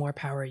so the more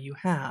power you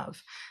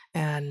have.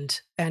 And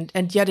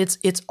yet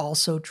it's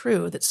also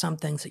true that some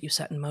things that you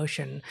set in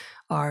motion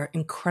are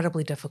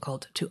incredibly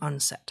difficult to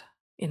unset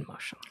in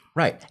motion.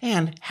 Right.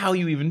 And how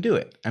you even do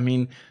it.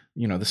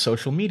 The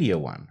social media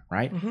one,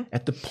 right?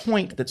 At the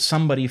point that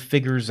somebody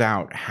figures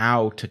out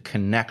how to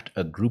connect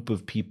a group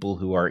of people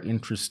who are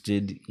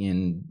interested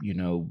in,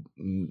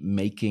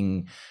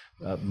 making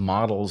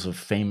models of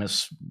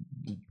famous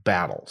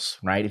battles,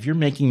 right? If you're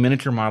making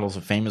miniature models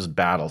of famous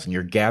battles and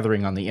you're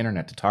gathering on the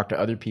internet to talk to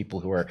other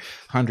people who are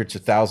hundreds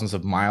of thousands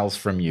of miles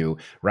from you,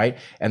 right?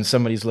 And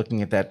somebody's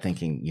looking at that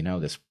thinking,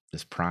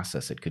 this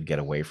process, it could get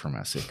away from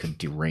us. It could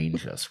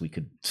derange us. We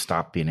could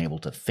stop being able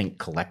to think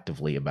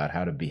collectively about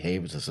how to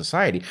behave as a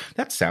society.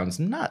 That sounds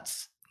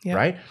nuts,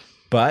 right?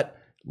 But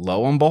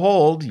lo and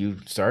behold, you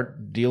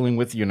start dealing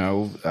with,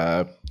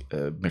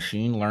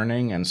 machine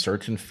learning and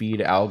search and feed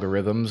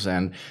algorithms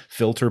and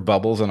filter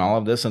bubbles and all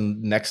of this.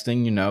 And next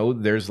thing you know,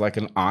 there's like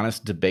an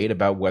honest debate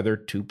about whether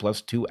 2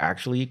 + 2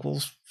 actually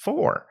equals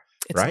 4.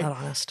 It's not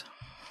honest.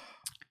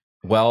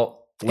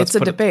 Well, it's a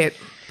debate,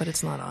 but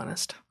it's not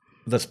honest.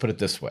 Let's put it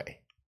this way.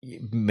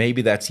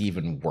 Maybe that's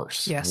even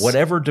worse. Yes.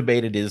 Whatever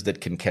debate it is that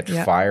can catch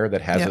fire,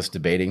 that has us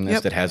debating this,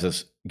 that has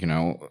us,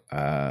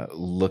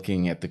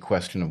 looking at the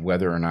question of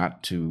whether or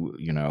not to,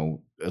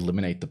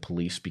 eliminate the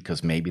police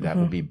because maybe that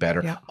would be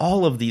better. Yeah.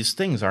 All of these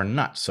things are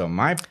nuts. So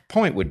my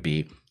point would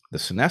be the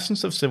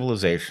senescence of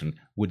civilization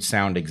would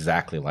sound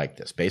exactly like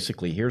this.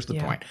 Basically, here's the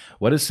point.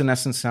 What does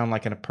senescence sound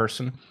like in a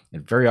person?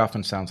 It very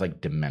often sounds like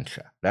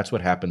dementia. That's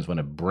what happens when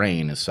a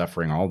brain is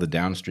suffering all the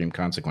downstream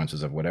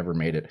consequences of whatever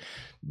made it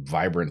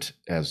vibrant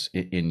as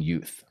in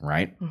youth,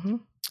 right?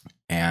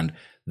 And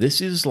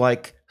this is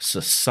like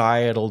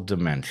societal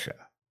dementia.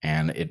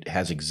 And it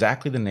has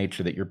exactly the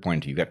nature that you're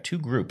pointing to. You've got two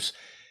groups.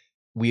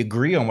 We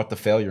agree on what the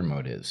failure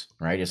mode is,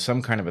 right? It's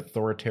some kind of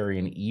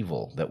authoritarian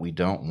evil that we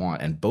don't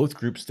want. And both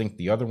groups think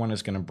the other one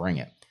is going to bring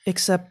it.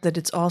 Except that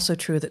it's also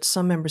true that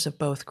some members of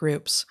both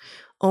groups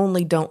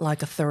only don't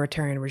like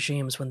authoritarian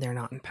regimes when they're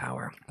not in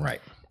power.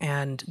 Right.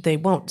 And they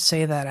won't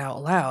say that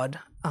out loud,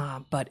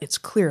 but it's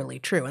clearly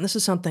true. And this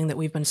is something that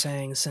we've been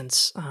saying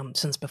since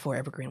before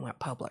Evergreen went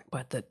public,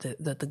 but that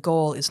the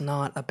goal is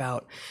not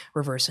about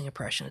reversing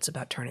oppression. It's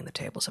about turning the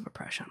tables of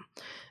oppression.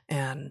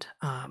 And,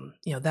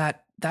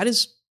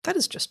 that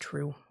is just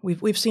true.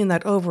 We've seen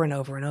that over and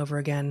over and over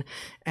again.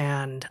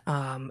 And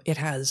it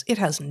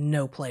has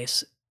no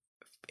place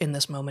in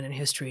this moment in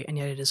history, and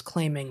yet it is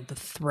claiming the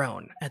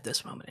throne at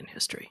this moment in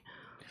history.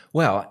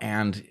 Well,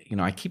 and,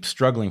 I keep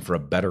struggling for a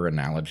better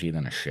analogy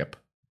than a ship,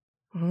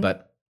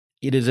 but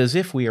it is as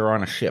if we are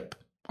on a ship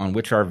on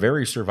which our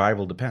very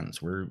survival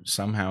depends. We're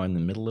somehow in the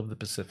middle of the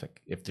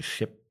Pacific. If the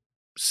ship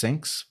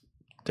sinks,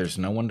 there's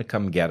no one to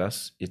come get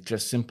us. It's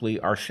just simply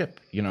our ship.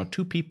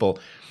 Two people,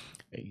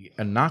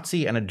 a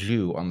Nazi and a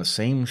Jew on the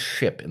same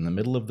ship in the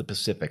middle of the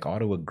Pacific, ought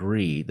to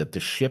agree that the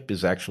ship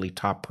is actually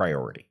top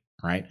priority,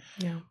 right?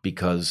 Yeah.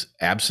 Because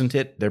absent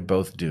it, they're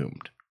both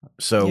doomed.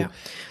 So, yeah.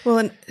 Well,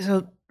 and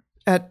so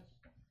at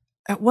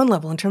one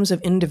level, in terms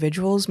of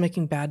individuals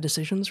making bad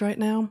decisions right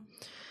now,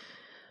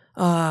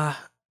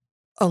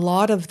 a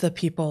lot of the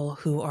people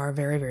who are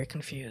very, very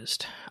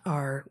confused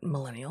are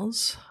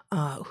millennials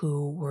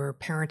who were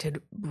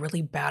parented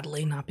really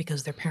badly, not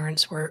because their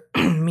parents were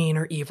mean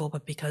or evil,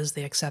 but because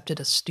they accepted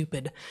a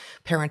stupid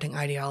parenting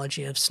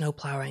ideology of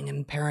snowplowing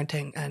and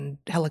parenting and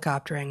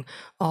helicoptering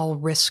all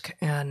risk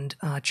and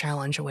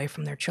challenge away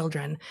from their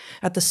children.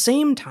 At the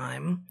same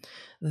time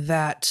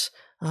that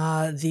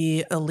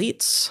the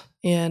elites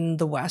in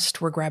the West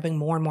were grabbing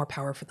more and more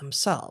power for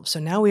themselves. So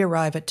now we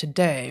arrive at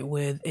today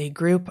with a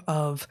group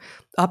of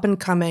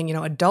up-and-coming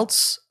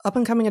adults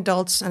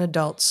and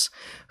adults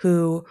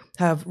who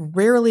have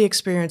rarely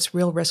experienced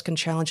real risk and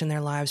challenge in their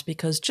lives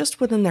because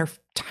just within their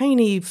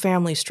tiny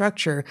family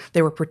structure,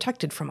 they were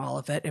protected from all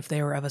of it if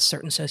they were of a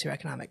certain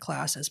socioeconomic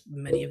class, as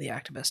many of the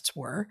activists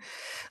were.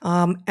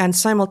 And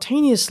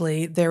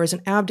simultaneously, there is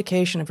an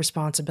abdication of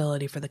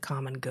responsibility for the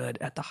common good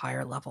at the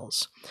higher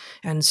levels.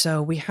 And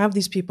so we have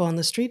these people on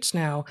the streets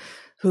now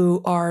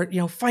who are,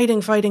 fighting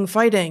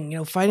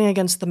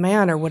against the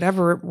man or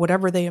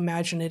whatever they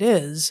imagine it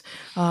is,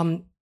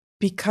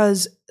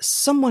 because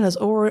someone has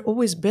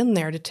always been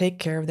there to take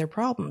care of their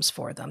problems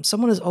for them.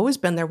 Someone has always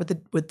been there with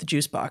the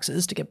juice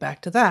boxes, to get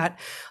back to that.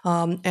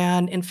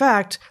 And in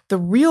fact, the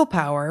real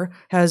power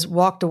has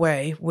walked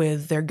away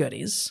with their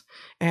goodies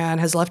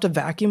and has left a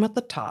vacuum at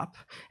the top.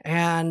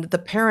 And the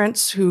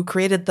parents who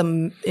created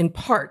them in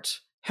part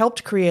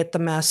helped create the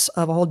mess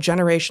of a whole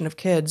generation of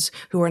kids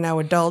who are now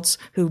adults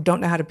who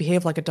don't know how to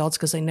behave like adults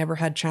because they never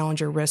had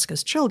challenge or risk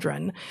as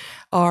children,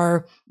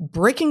 are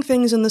breaking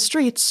things in the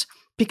streets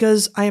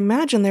because I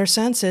imagine their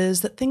sense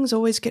is that things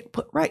always get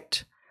put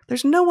right.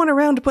 There's no one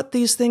around to put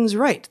these things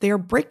right. They are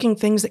breaking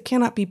things that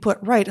cannot be put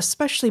right,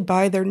 especially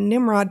by their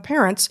Nimrod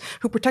parents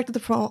who protected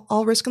them from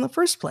all risk in the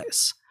first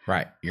place.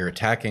 Right. You're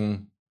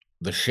attacking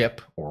the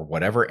ship or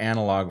whatever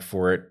analog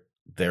for it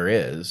there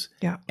is.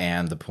 Yeah.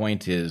 And the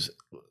point is,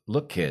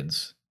 look,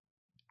 kids,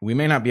 we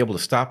may not be able to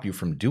stop you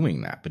from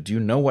doing that, but do you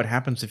know what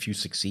happens if you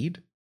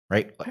succeed?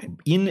 Right?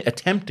 In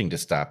attempting to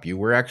stop you,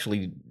 we're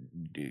actually,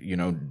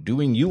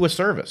 doing you a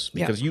service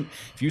because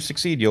if you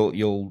succeed,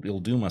 you'll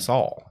doom us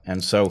all.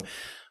 And so,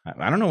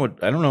 I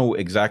don't know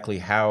exactly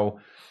how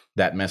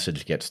that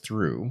message gets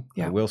through.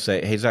 Yeah. I will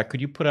say, hey Zach,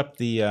 could you put up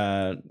the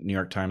New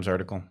York Times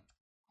article?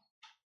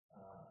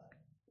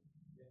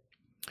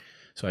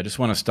 So I just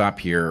want to stop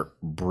here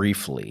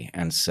briefly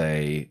and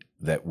say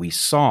that we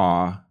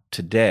saw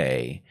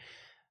today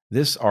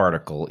this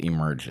article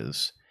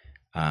emerges,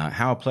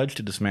 how a pledge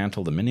to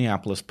dismantle the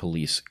Minneapolis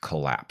police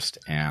collapsed.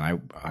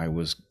 And I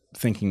was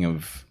thinking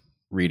of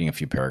reading a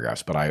few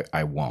paragraphs, but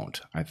I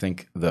won't. I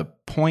think the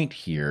point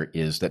here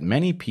is that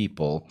many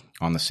people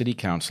on the city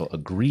council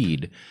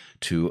agreed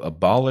to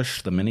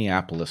abolish the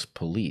Minneapolis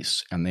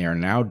police, and they are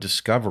now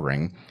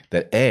discovering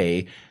that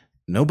A,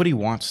 nobody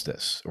wants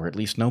this, or at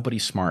least nobody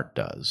smart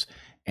does,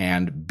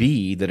 and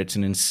B, that it's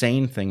an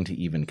insane thing to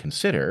even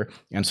consider,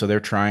 and so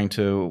they're trying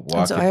to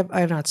walk. So I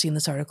have not seen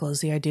this article.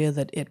 Is the idea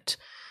that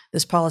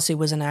this policy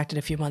was enacted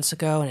a few months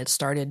ago and it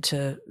started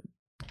to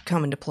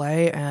come into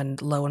play,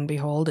 and lo and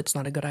behold, it's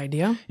not a good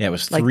idea? Yeah, it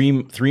was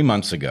three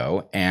months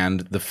ago, and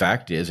the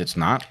fact is, it's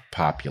not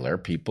popular.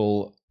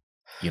 People,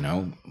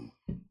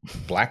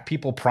 Black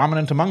people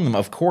prominent among them,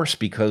 of course,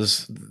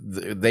 because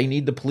they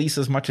need the police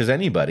as much as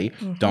anybody,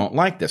 don't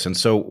like this. And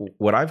so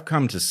what I've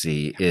come to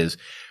see is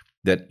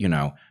that,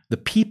 the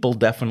people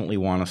definitely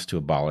want us to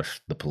abolish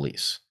the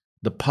police.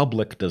 The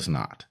public does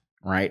not,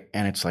 right?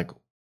 And it's like,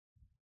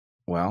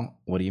 well,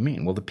 what do you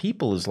mean? Well, the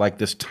people is like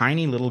this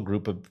tiny little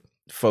group of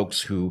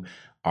folks who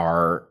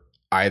are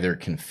either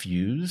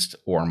confused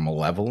or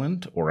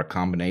malevolent or a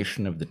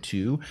combination of the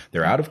two.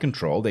 They're out of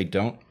control. They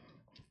don't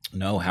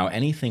know how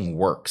anything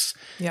works.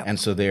 Yep. And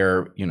so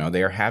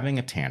they're having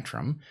a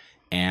tantrum,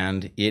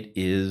 and it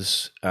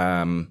is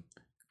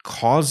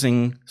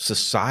causing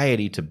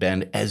society to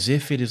bend as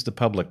if it is the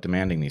public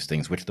demanding these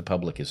things, which the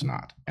public is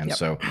not. And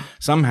so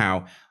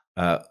somehow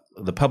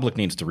the public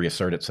needs to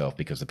reassert itself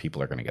because the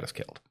people are going to get us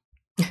killed.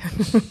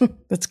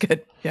 That's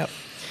good. Yep.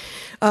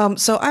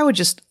 So I would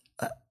just,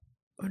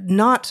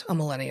 not a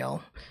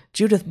millennial,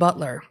 Judith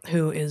Butler,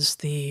 who is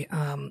the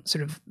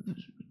sort of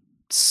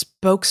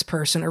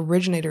spokesperson,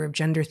 originator of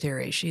gender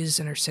theory. She's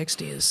in her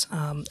 60s,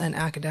 an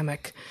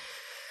academic,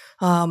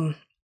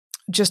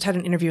 just had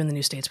an interview in the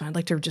New Statesman. I'd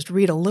like to just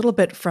read a little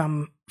bit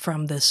from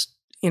this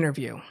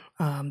interview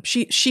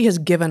she has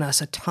given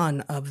us a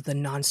ton of the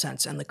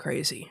nonsense and the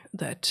crazy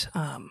that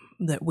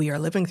we are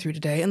living through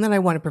today. And then I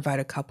want to provide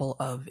a couple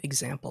of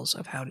examples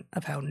of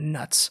how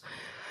nuts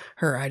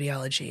her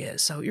ideology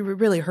is. So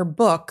really, her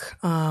book.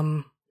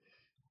 Hold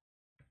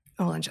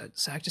on,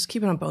 Zach. Just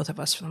keep it on both of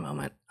us for the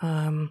moment.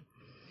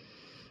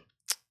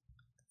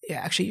 Yeah,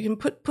 actually, you can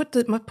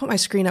put my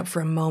screen up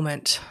for a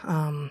moment.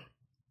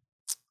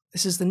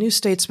 This is the New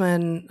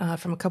Statesman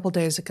from a couple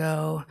days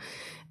ago,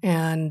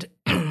 and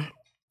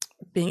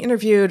being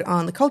interviewed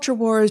on the culture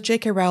wars,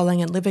 J.K.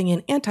 Rowling, and living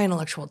in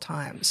anti-intellectual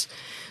times.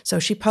 So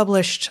she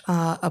published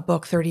a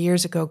book 30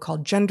 years ago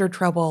called Gender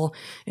Trouble,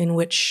 in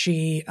which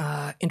she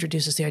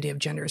introduces the idea of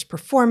gender as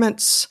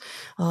performance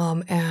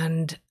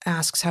and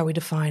asks how we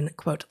define,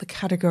 quote, the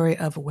category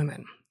of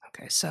women.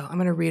 Okay, so I'm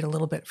going to read a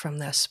little bit from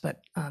this, but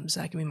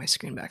Zach, give me my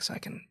screen back so I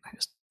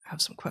just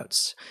have some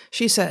quotes.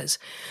 She says,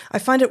 I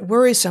find it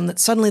worrisome that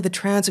suddenly the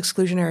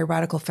trans-exclusionary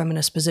radical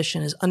feminist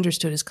position is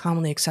understood as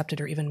commonly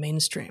accepted or even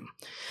mainstream.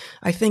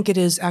 I think it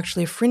is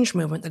actually a fringe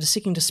movement that is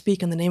seeking to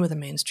speak in the name of the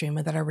mainstream,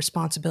 and that our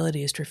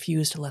responsibility is to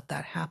refuse to let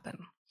that happen.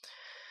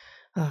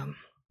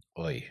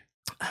 Oy.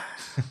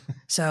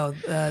 So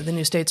the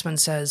New Statesman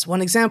says,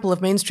 one example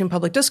of mainstream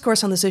public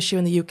discourse on this issue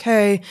in the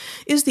UK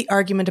is the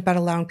argument about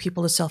allowing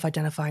people to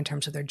self-identify in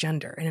terms of their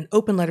gender. In an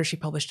open letter she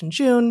published in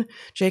June,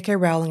 J.K.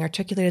 Rowling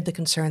articulated the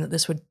concern that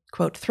this would,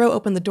 quote, throw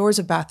open the doors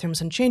of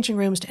bathrooms and changing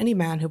rooms to any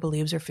man who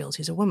believes or feels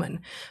he's a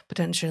woman,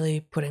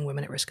 potentially putting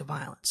women at risk of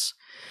violence.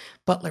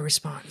 Butler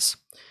responds,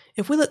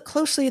 if we look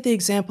closely at the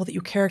example that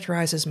you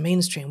characterize as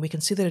mainstream, we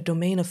can see that a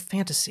domain of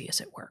fantasy is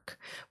at work,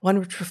 one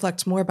which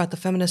reflects more about the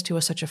feminist who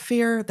has such a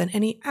fear than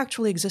any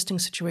actually existing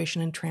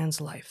situation in trans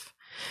life.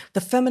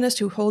 The feminist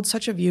who holds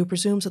such a view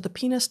presumes that the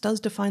penis does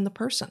define the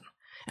person,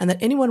 and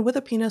that anyone with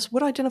a penis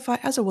would identify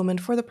as a woman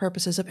for the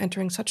purposes of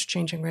entering such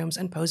changing rooms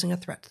and posing a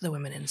threat to the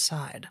women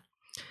inside.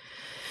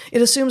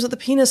 It assumes that the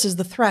penis is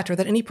the threat, or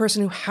that any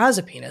person who has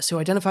a penis who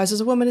identifies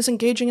as a woman is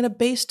engaging in a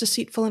base,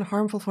 deceitful, and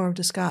harmful form of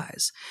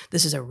disguise.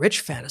 This is a rich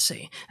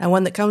fantasy, and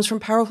one that comes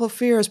from powerful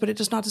fears, but it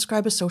does not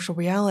describe a social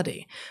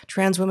reality.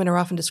 Trans women are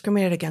often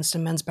discriminated against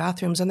in men's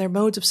bathrooms, and their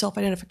modes of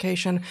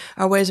self-identification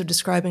are ways of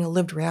describing a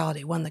lived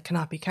reality, one that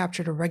cannot be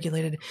captured or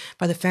regulated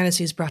by the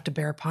fantasies brought to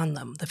bear upon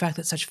them. The fact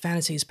that such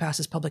fantasies pass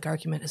as public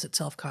argument is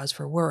itself cause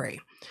for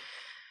worry.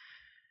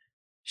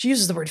 She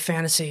uses the word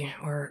fantasy,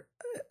 or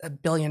a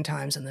billion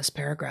times in this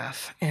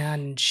paragraph,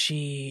 and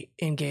she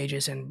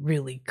engages in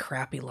really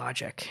crappy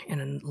logic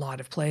in a lot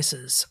of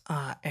places.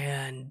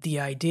 And the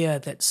idea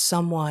that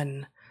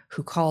someone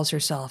who calls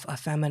herself a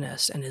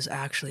feminist and is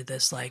actually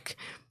this like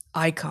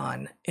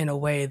icon in a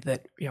way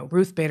that, you know,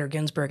 Ruth Bader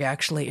Ginsburg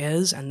actually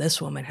is, and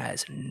this woman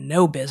has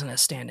no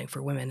business standing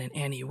for women in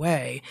any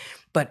way,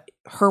 but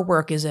her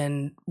work is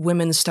in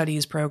women's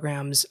studies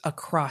programs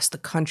across the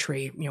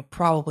country, you know,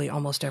 probably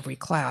almost every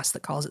class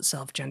that calls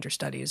itself gender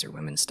studies or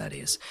women's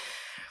studies.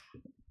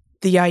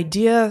 The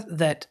idea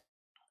that,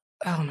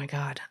 oh my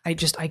God, I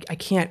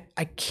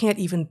can't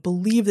even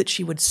believe that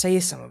she would say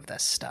some of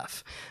this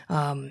stuff.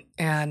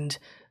 And,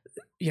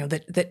 you know,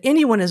 that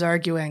anyone is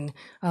arguing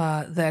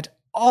that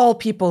all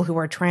people who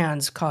are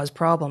trans cause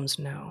problems.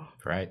 No.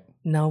 Right.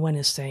 No one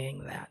is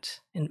saying that.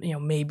 And, you know,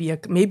 maybe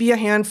a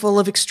handful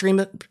of extreme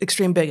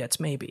bigots,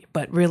 maybe,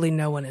 but really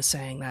no one is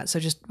saying that. So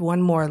just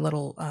one more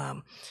little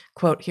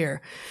quote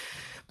here.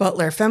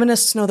 Butler,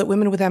 feminists know that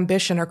women with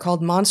ambition are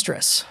called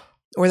monstrous,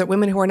 or that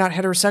women who are not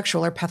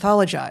heterosexual are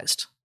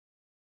pathologized.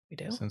 We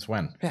do? Since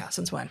when? Yeah,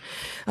 since when?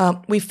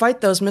 We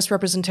fight those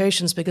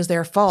misrepresentations because they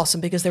are false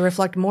and because they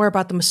reflect more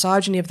about the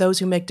misogyny of those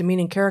who make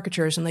demeaning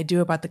caricatures than they do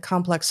about the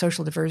complex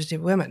social diversity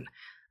of women.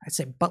 I'd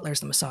say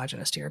Butler's the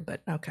misogynist here,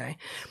 but okay.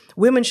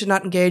 Women should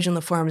not engage in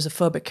the forms of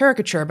phobic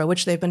caricature by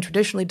which they've been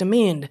traditionally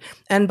demeaned.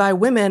 And by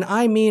women,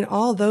 I mean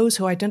all those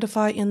who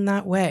identify in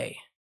that way.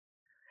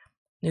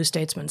 New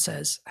Statesman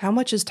says, how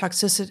much is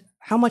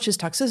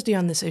toxicity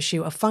on this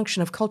issue a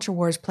function of culture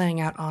wars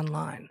playing out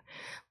online?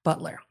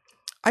 Butler,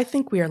 I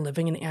think we are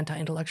living in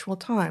anti-intellectual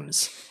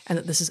times, and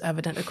that this is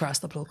evident across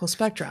the political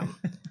spectrum.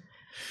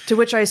 To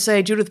which I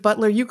say, Judith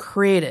Butler, you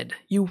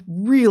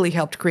really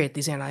helped create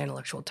these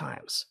anti-intellectual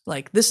times.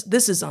 Like, this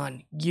is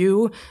on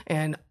you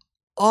and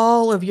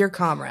all of your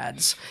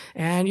comrades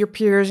and your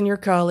peers and your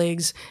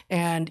colleagues,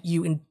 and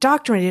you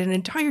indoctrinated an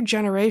entire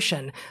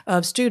generation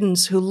of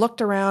students who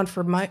looked around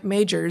for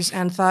majors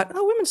and thought,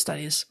 oh, women's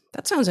studies,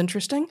 that sounds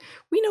interesting.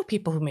 We know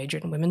people who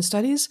majored in women's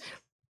studies.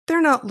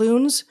 They're not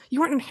loons.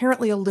 You aren't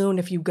inherently a loon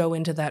if you go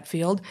into that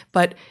field,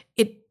 but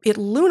it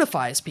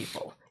loonifies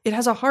people. It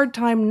has a hard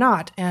time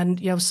not, and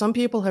you know, some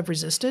people have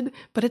resisted,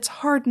 but it's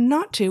hard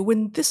not to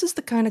when this is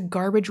the kind of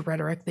garbage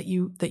rhetoric that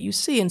you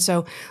see. And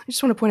so I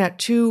just want to point out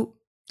two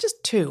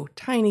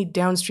tiny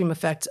downstream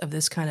effects of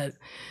this kind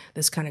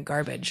of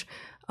garbage.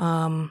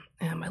 And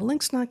my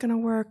link's not going to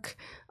work.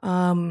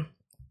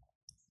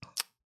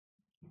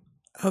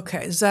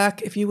 Okay,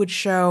 Zach, if you would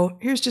show,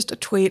 here's just a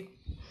tweet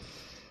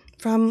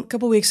from a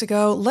couple weeks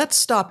ago. Let's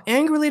stop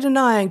angrily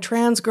denying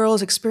trans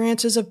girls'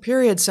 experiences of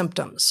period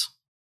symptoms.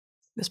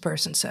 This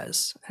person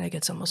says, and it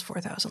gets almost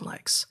 4,000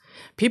 likes.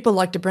 People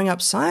like to bring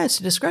up science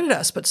to discredit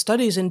us, but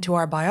studies into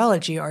our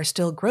biology are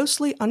still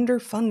grossly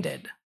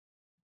underfunded.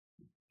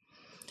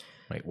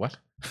 Wait, what?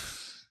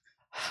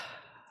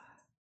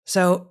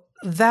 So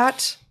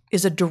that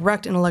is a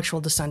direct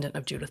intellectual descendant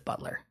of Judith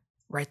Butler,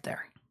 right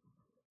there.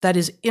 That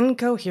is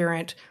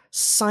incoherent,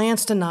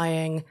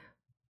 science-denying,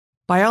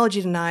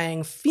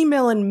 biology-denying,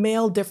 female and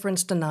male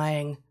difference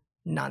denying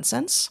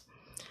nonsense.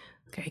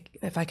 Okay,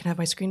 if I can have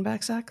my screen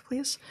back, Zach,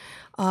 please.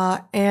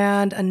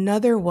 And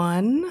another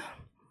one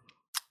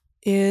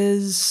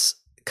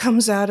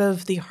comes out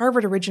of the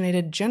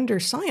Harvard-originated Gender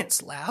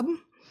Science Lab.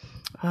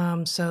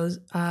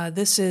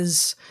 This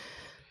is,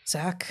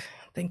 Zach,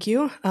 thank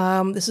you.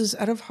 This is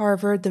out of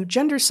Harvard. The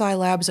Gender Sci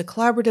Lab is a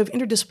collaborative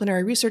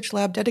interdisciplinary research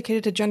lab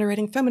dedicated to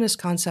generating feminist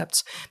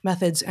concepts,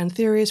 methods, and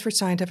theories for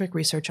scientific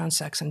research on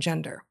sex and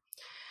gender.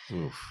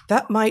 Oof.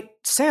 That might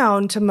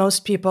sound to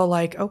most people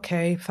like,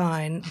 okay,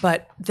 fine,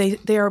 but they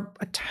are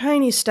a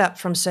tiny step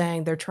from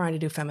saying they're trying to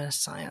do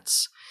feminist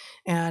science.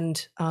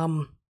 And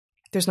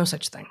there's no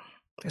such thing.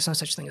 There's no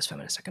such thing as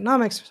feminist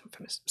economics.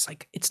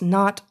 It's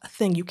not a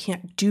thing. You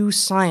can't do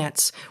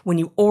science when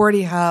you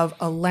already have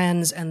a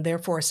lens and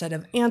therefore a set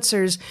of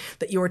answers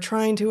that you are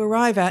trying to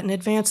arrive at in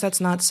advance.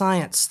 That's not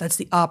science. That's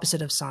the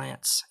opposite of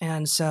science.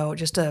 And so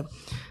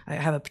I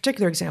have a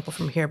particular example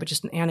from here, but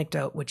just an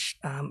anecdote, which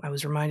I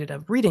was reminded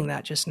of reading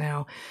that just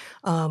now.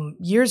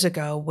 Years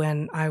ago,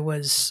 when I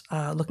was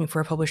looking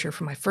for a publisher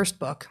for my first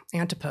book,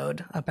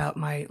 Antipode, about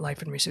my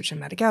life and research in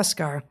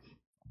Madagascar,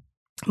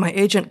 my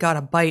agent got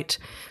a bite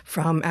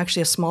from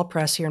actually a small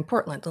press here in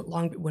Portland.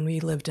 When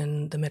we lived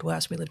in the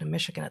Midwest, we lived in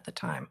Michigan at the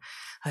time.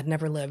 I'd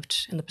never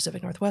lived in the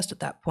Pacific Northwest at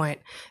that point.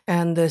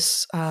 And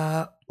this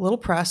little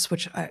press,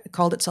 which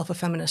called itself a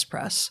feminist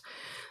press,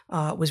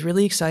 was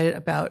really excited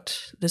about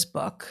this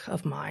book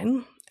of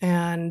mine.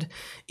 And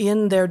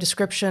in their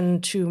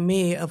description to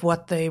me of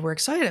what they were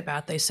excited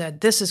about, they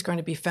said, "This is going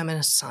to be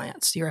feminist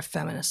science. You're a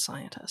feminist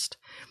scientist."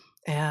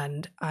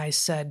 And I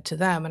said to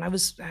them, and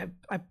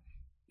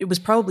it was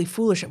probably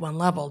foolish at one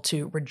level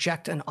to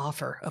reject an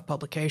offer of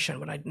publication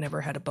when I'd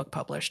never had a book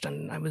published,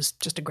 and I was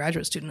just a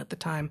graduate student at the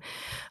time.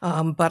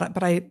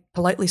 But I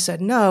politely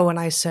said no, and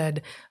I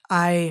said,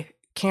 I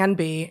can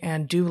be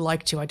and do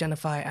like to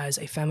identify as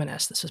a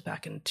feminist. This was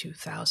back in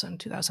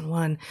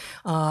 2001,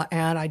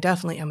 and I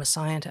definitely am a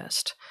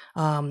scientist.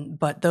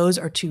 But those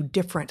are two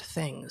different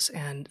things,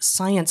 and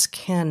science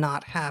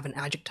cannot have an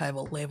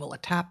adjectival label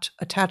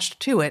attached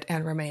to it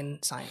and remain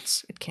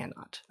science. It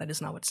cannot. That is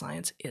not what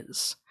science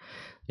is.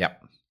 Yeah.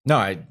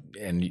 No,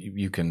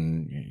 you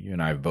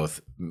and I have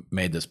both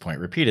made this point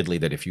repeatedly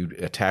that if you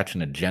attach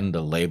an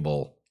agenda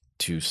label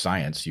to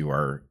science, you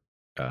are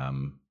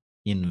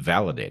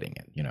invalidating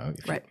it.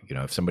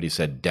 If somebody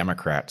said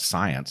Democrat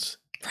science,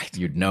 right,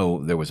 you'd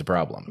know there was a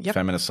problem. Yep.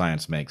 Feminist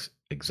science makes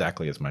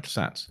exactly as much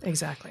sense.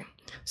 Exactly.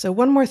 So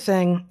one more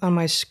thing on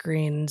my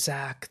screen,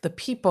 Zach. The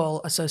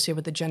people associated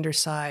with the Gender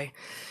Sci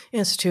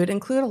Institute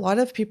include a lot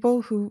of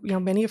people who,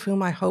 many of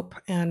whom I hope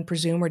and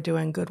presume are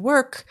doing good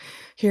work.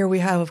 Here we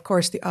have, of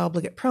course, the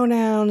obligate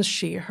pronouns,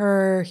 she,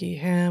 her, he,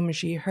 him,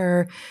 she,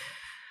 her.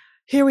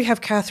 Here we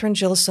have Catherine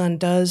Gilson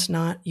does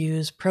not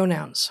use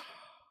pronouns.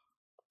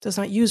 Does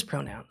not use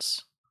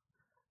pronouns.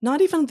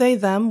 Not even they,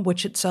 them,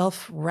 which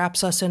itself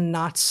wraps us in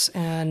knots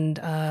and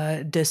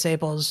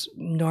disables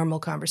normal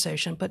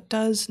conversation, but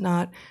does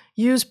not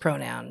use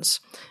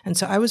pronouns. And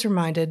so I was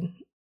reminded,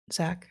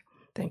 Zach,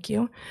 thank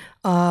you,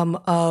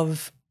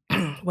 of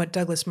what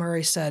Douglas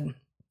Murray said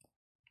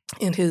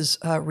in his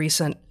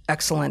recent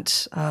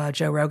excellent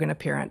Joe Rogan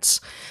appearance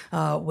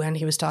when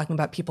he was talking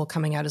about people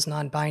coming out as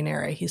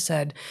non-binary. He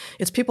said,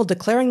 "It's people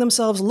declaring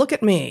themselves, look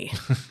at me."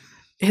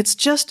 It's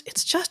just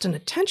an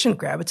attention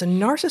grab. It's a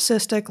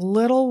narcissistic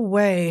little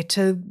way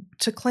to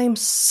claim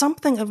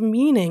something of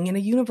meaning in a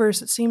universe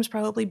that seems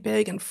probably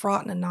big and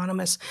fraught and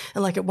anonymous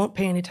and like it won't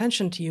pay any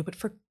attention to you. But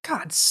for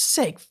God's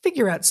sake,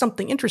 figure out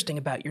something interesting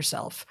about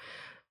yourself.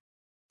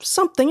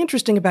 Something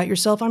interesting about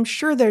yourself. I'm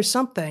sure there's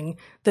something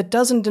that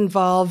doesn't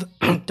involve,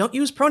 don't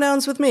use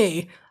pronouns with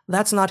me.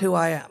 That's not who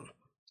I am.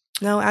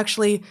 No,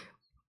 actually,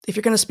 if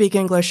you're going to speak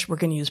English, we're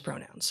going to use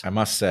pronouns. I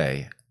must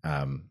say,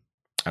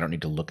 I don't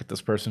need to look at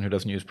this person who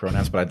doesn't use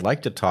pronouns, but I'd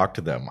like to talk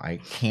to them. I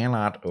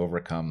cannot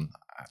overcome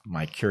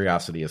my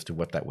curiosity as to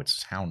what that would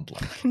sound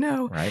like.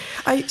 No. Right?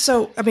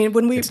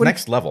 It's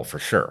next level for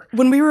sure.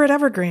 When we were at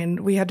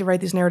Evergreen, we had to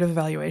write these narrative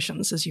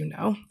evaluations, as you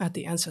know, at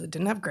the end, so they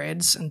didn't have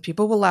grades, and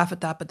people will laugh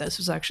at that, but this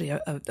was actually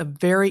a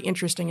very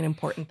interesting and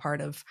important part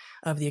of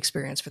the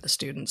experience for the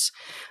students.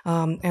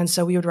 And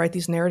so we would write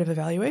these narrative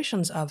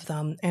evaluations of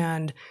them,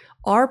 and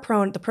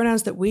the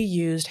pronouns that we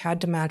used had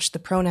to match the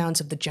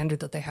pronouns of the gender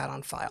that they had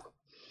on file.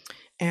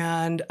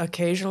 And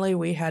occasionally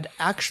we had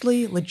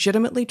actually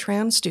legitimately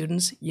trans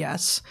students,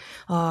 yes,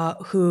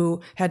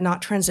 who had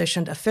not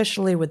transitioned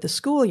officially with the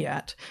school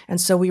yet.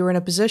 And so we were in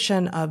a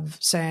position of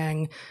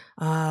saying,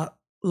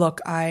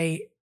 look, I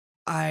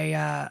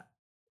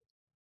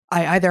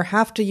I either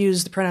have to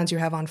use the pronouns you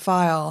have on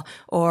file,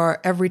 or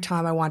every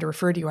time I want to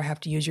refer to you, I have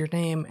to use your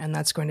name, and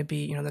that's going to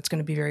be, that's going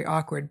to be very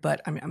awkward.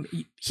 But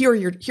here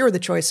are the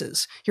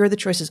choices. Here are the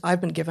choices I've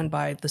been given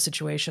by the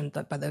situation,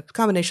 by the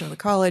combination of the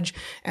college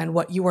and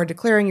what you are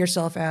declaring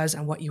yourself as,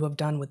 and what you have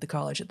done with the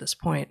college at this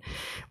point.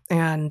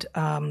 And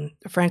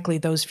frankly,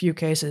 those few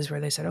cases where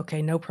they said,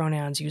 "Okay, no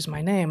pronouns, use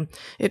my name,"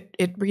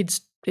 it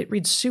reads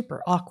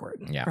super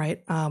awkward,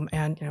 right?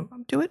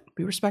 And do it,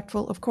 be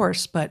respectful, of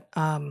course, but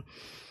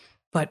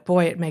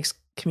boy, it makes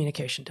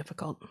communication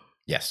difficult.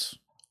 Yes.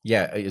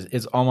 Yeah,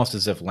 it's almost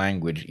as if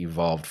language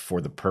evolved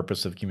for the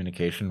purpose of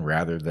communication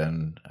rather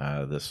than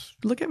this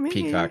look at me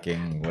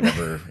peacocking,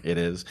 whatever it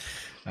is.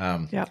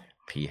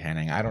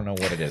 Peahenning. I don't know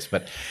what it is,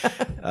 but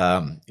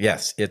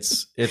yes,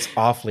 it's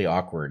awfully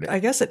awkward. I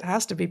guess it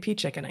has to be pea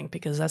chickening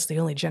because that's the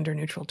only gender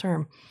neutral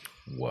term.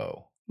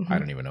 Whoa. I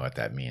don't even know what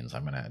that means.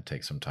 I'm going to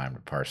take some time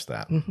to parse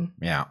that.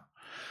 Yeah.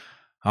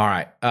 All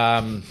right.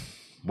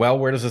 Well,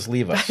 where does this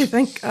leave us? I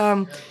think,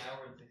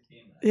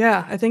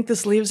 I think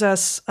this leaves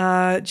us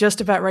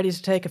just about ready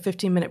to take a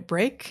 15-minute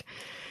break.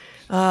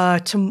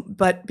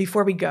 But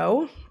before we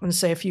go, I'm going to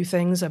say a few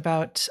things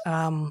about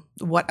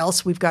what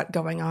else we've got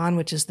going on,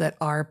 which is that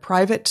our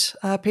private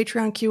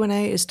Patreon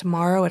Q&A is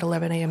tomorrow at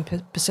 11 a.m.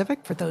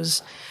 Pacific for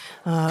those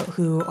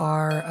who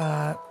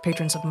are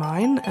patrons of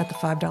mine at the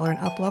 $5 and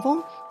up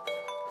level.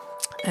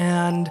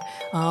 And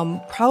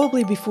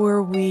probably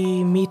before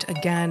we meet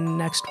again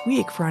next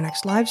week for our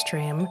next live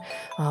stream,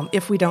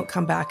 if we don't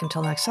come back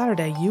until next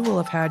Saturday, you will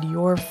have had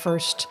your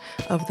first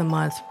of the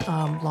month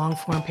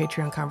long-form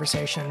Patreon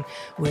conversation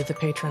with the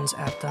patrons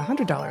at the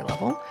 $100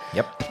 level.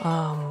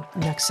 Yep.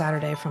 Next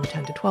Saturday from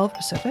 10 to 12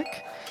 Pacific.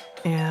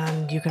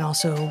 And you can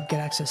also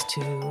get access to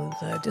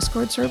the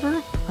Discord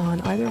server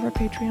on either of our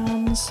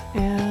Patreons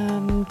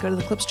and go to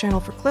the Clips channel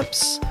for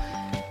clips.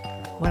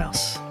 What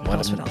else? What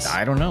else?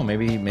 I don't know.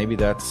 Maybe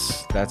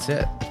that's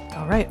it.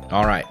 All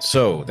right.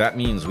 So that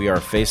means we are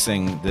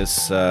facing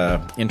this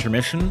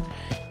intermission,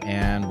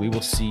 and we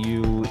will see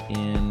you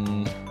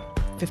in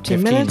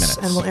 15 minutes,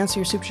 and we'll answer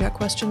your Super Chat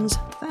questions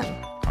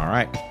then. All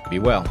right. Be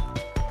well.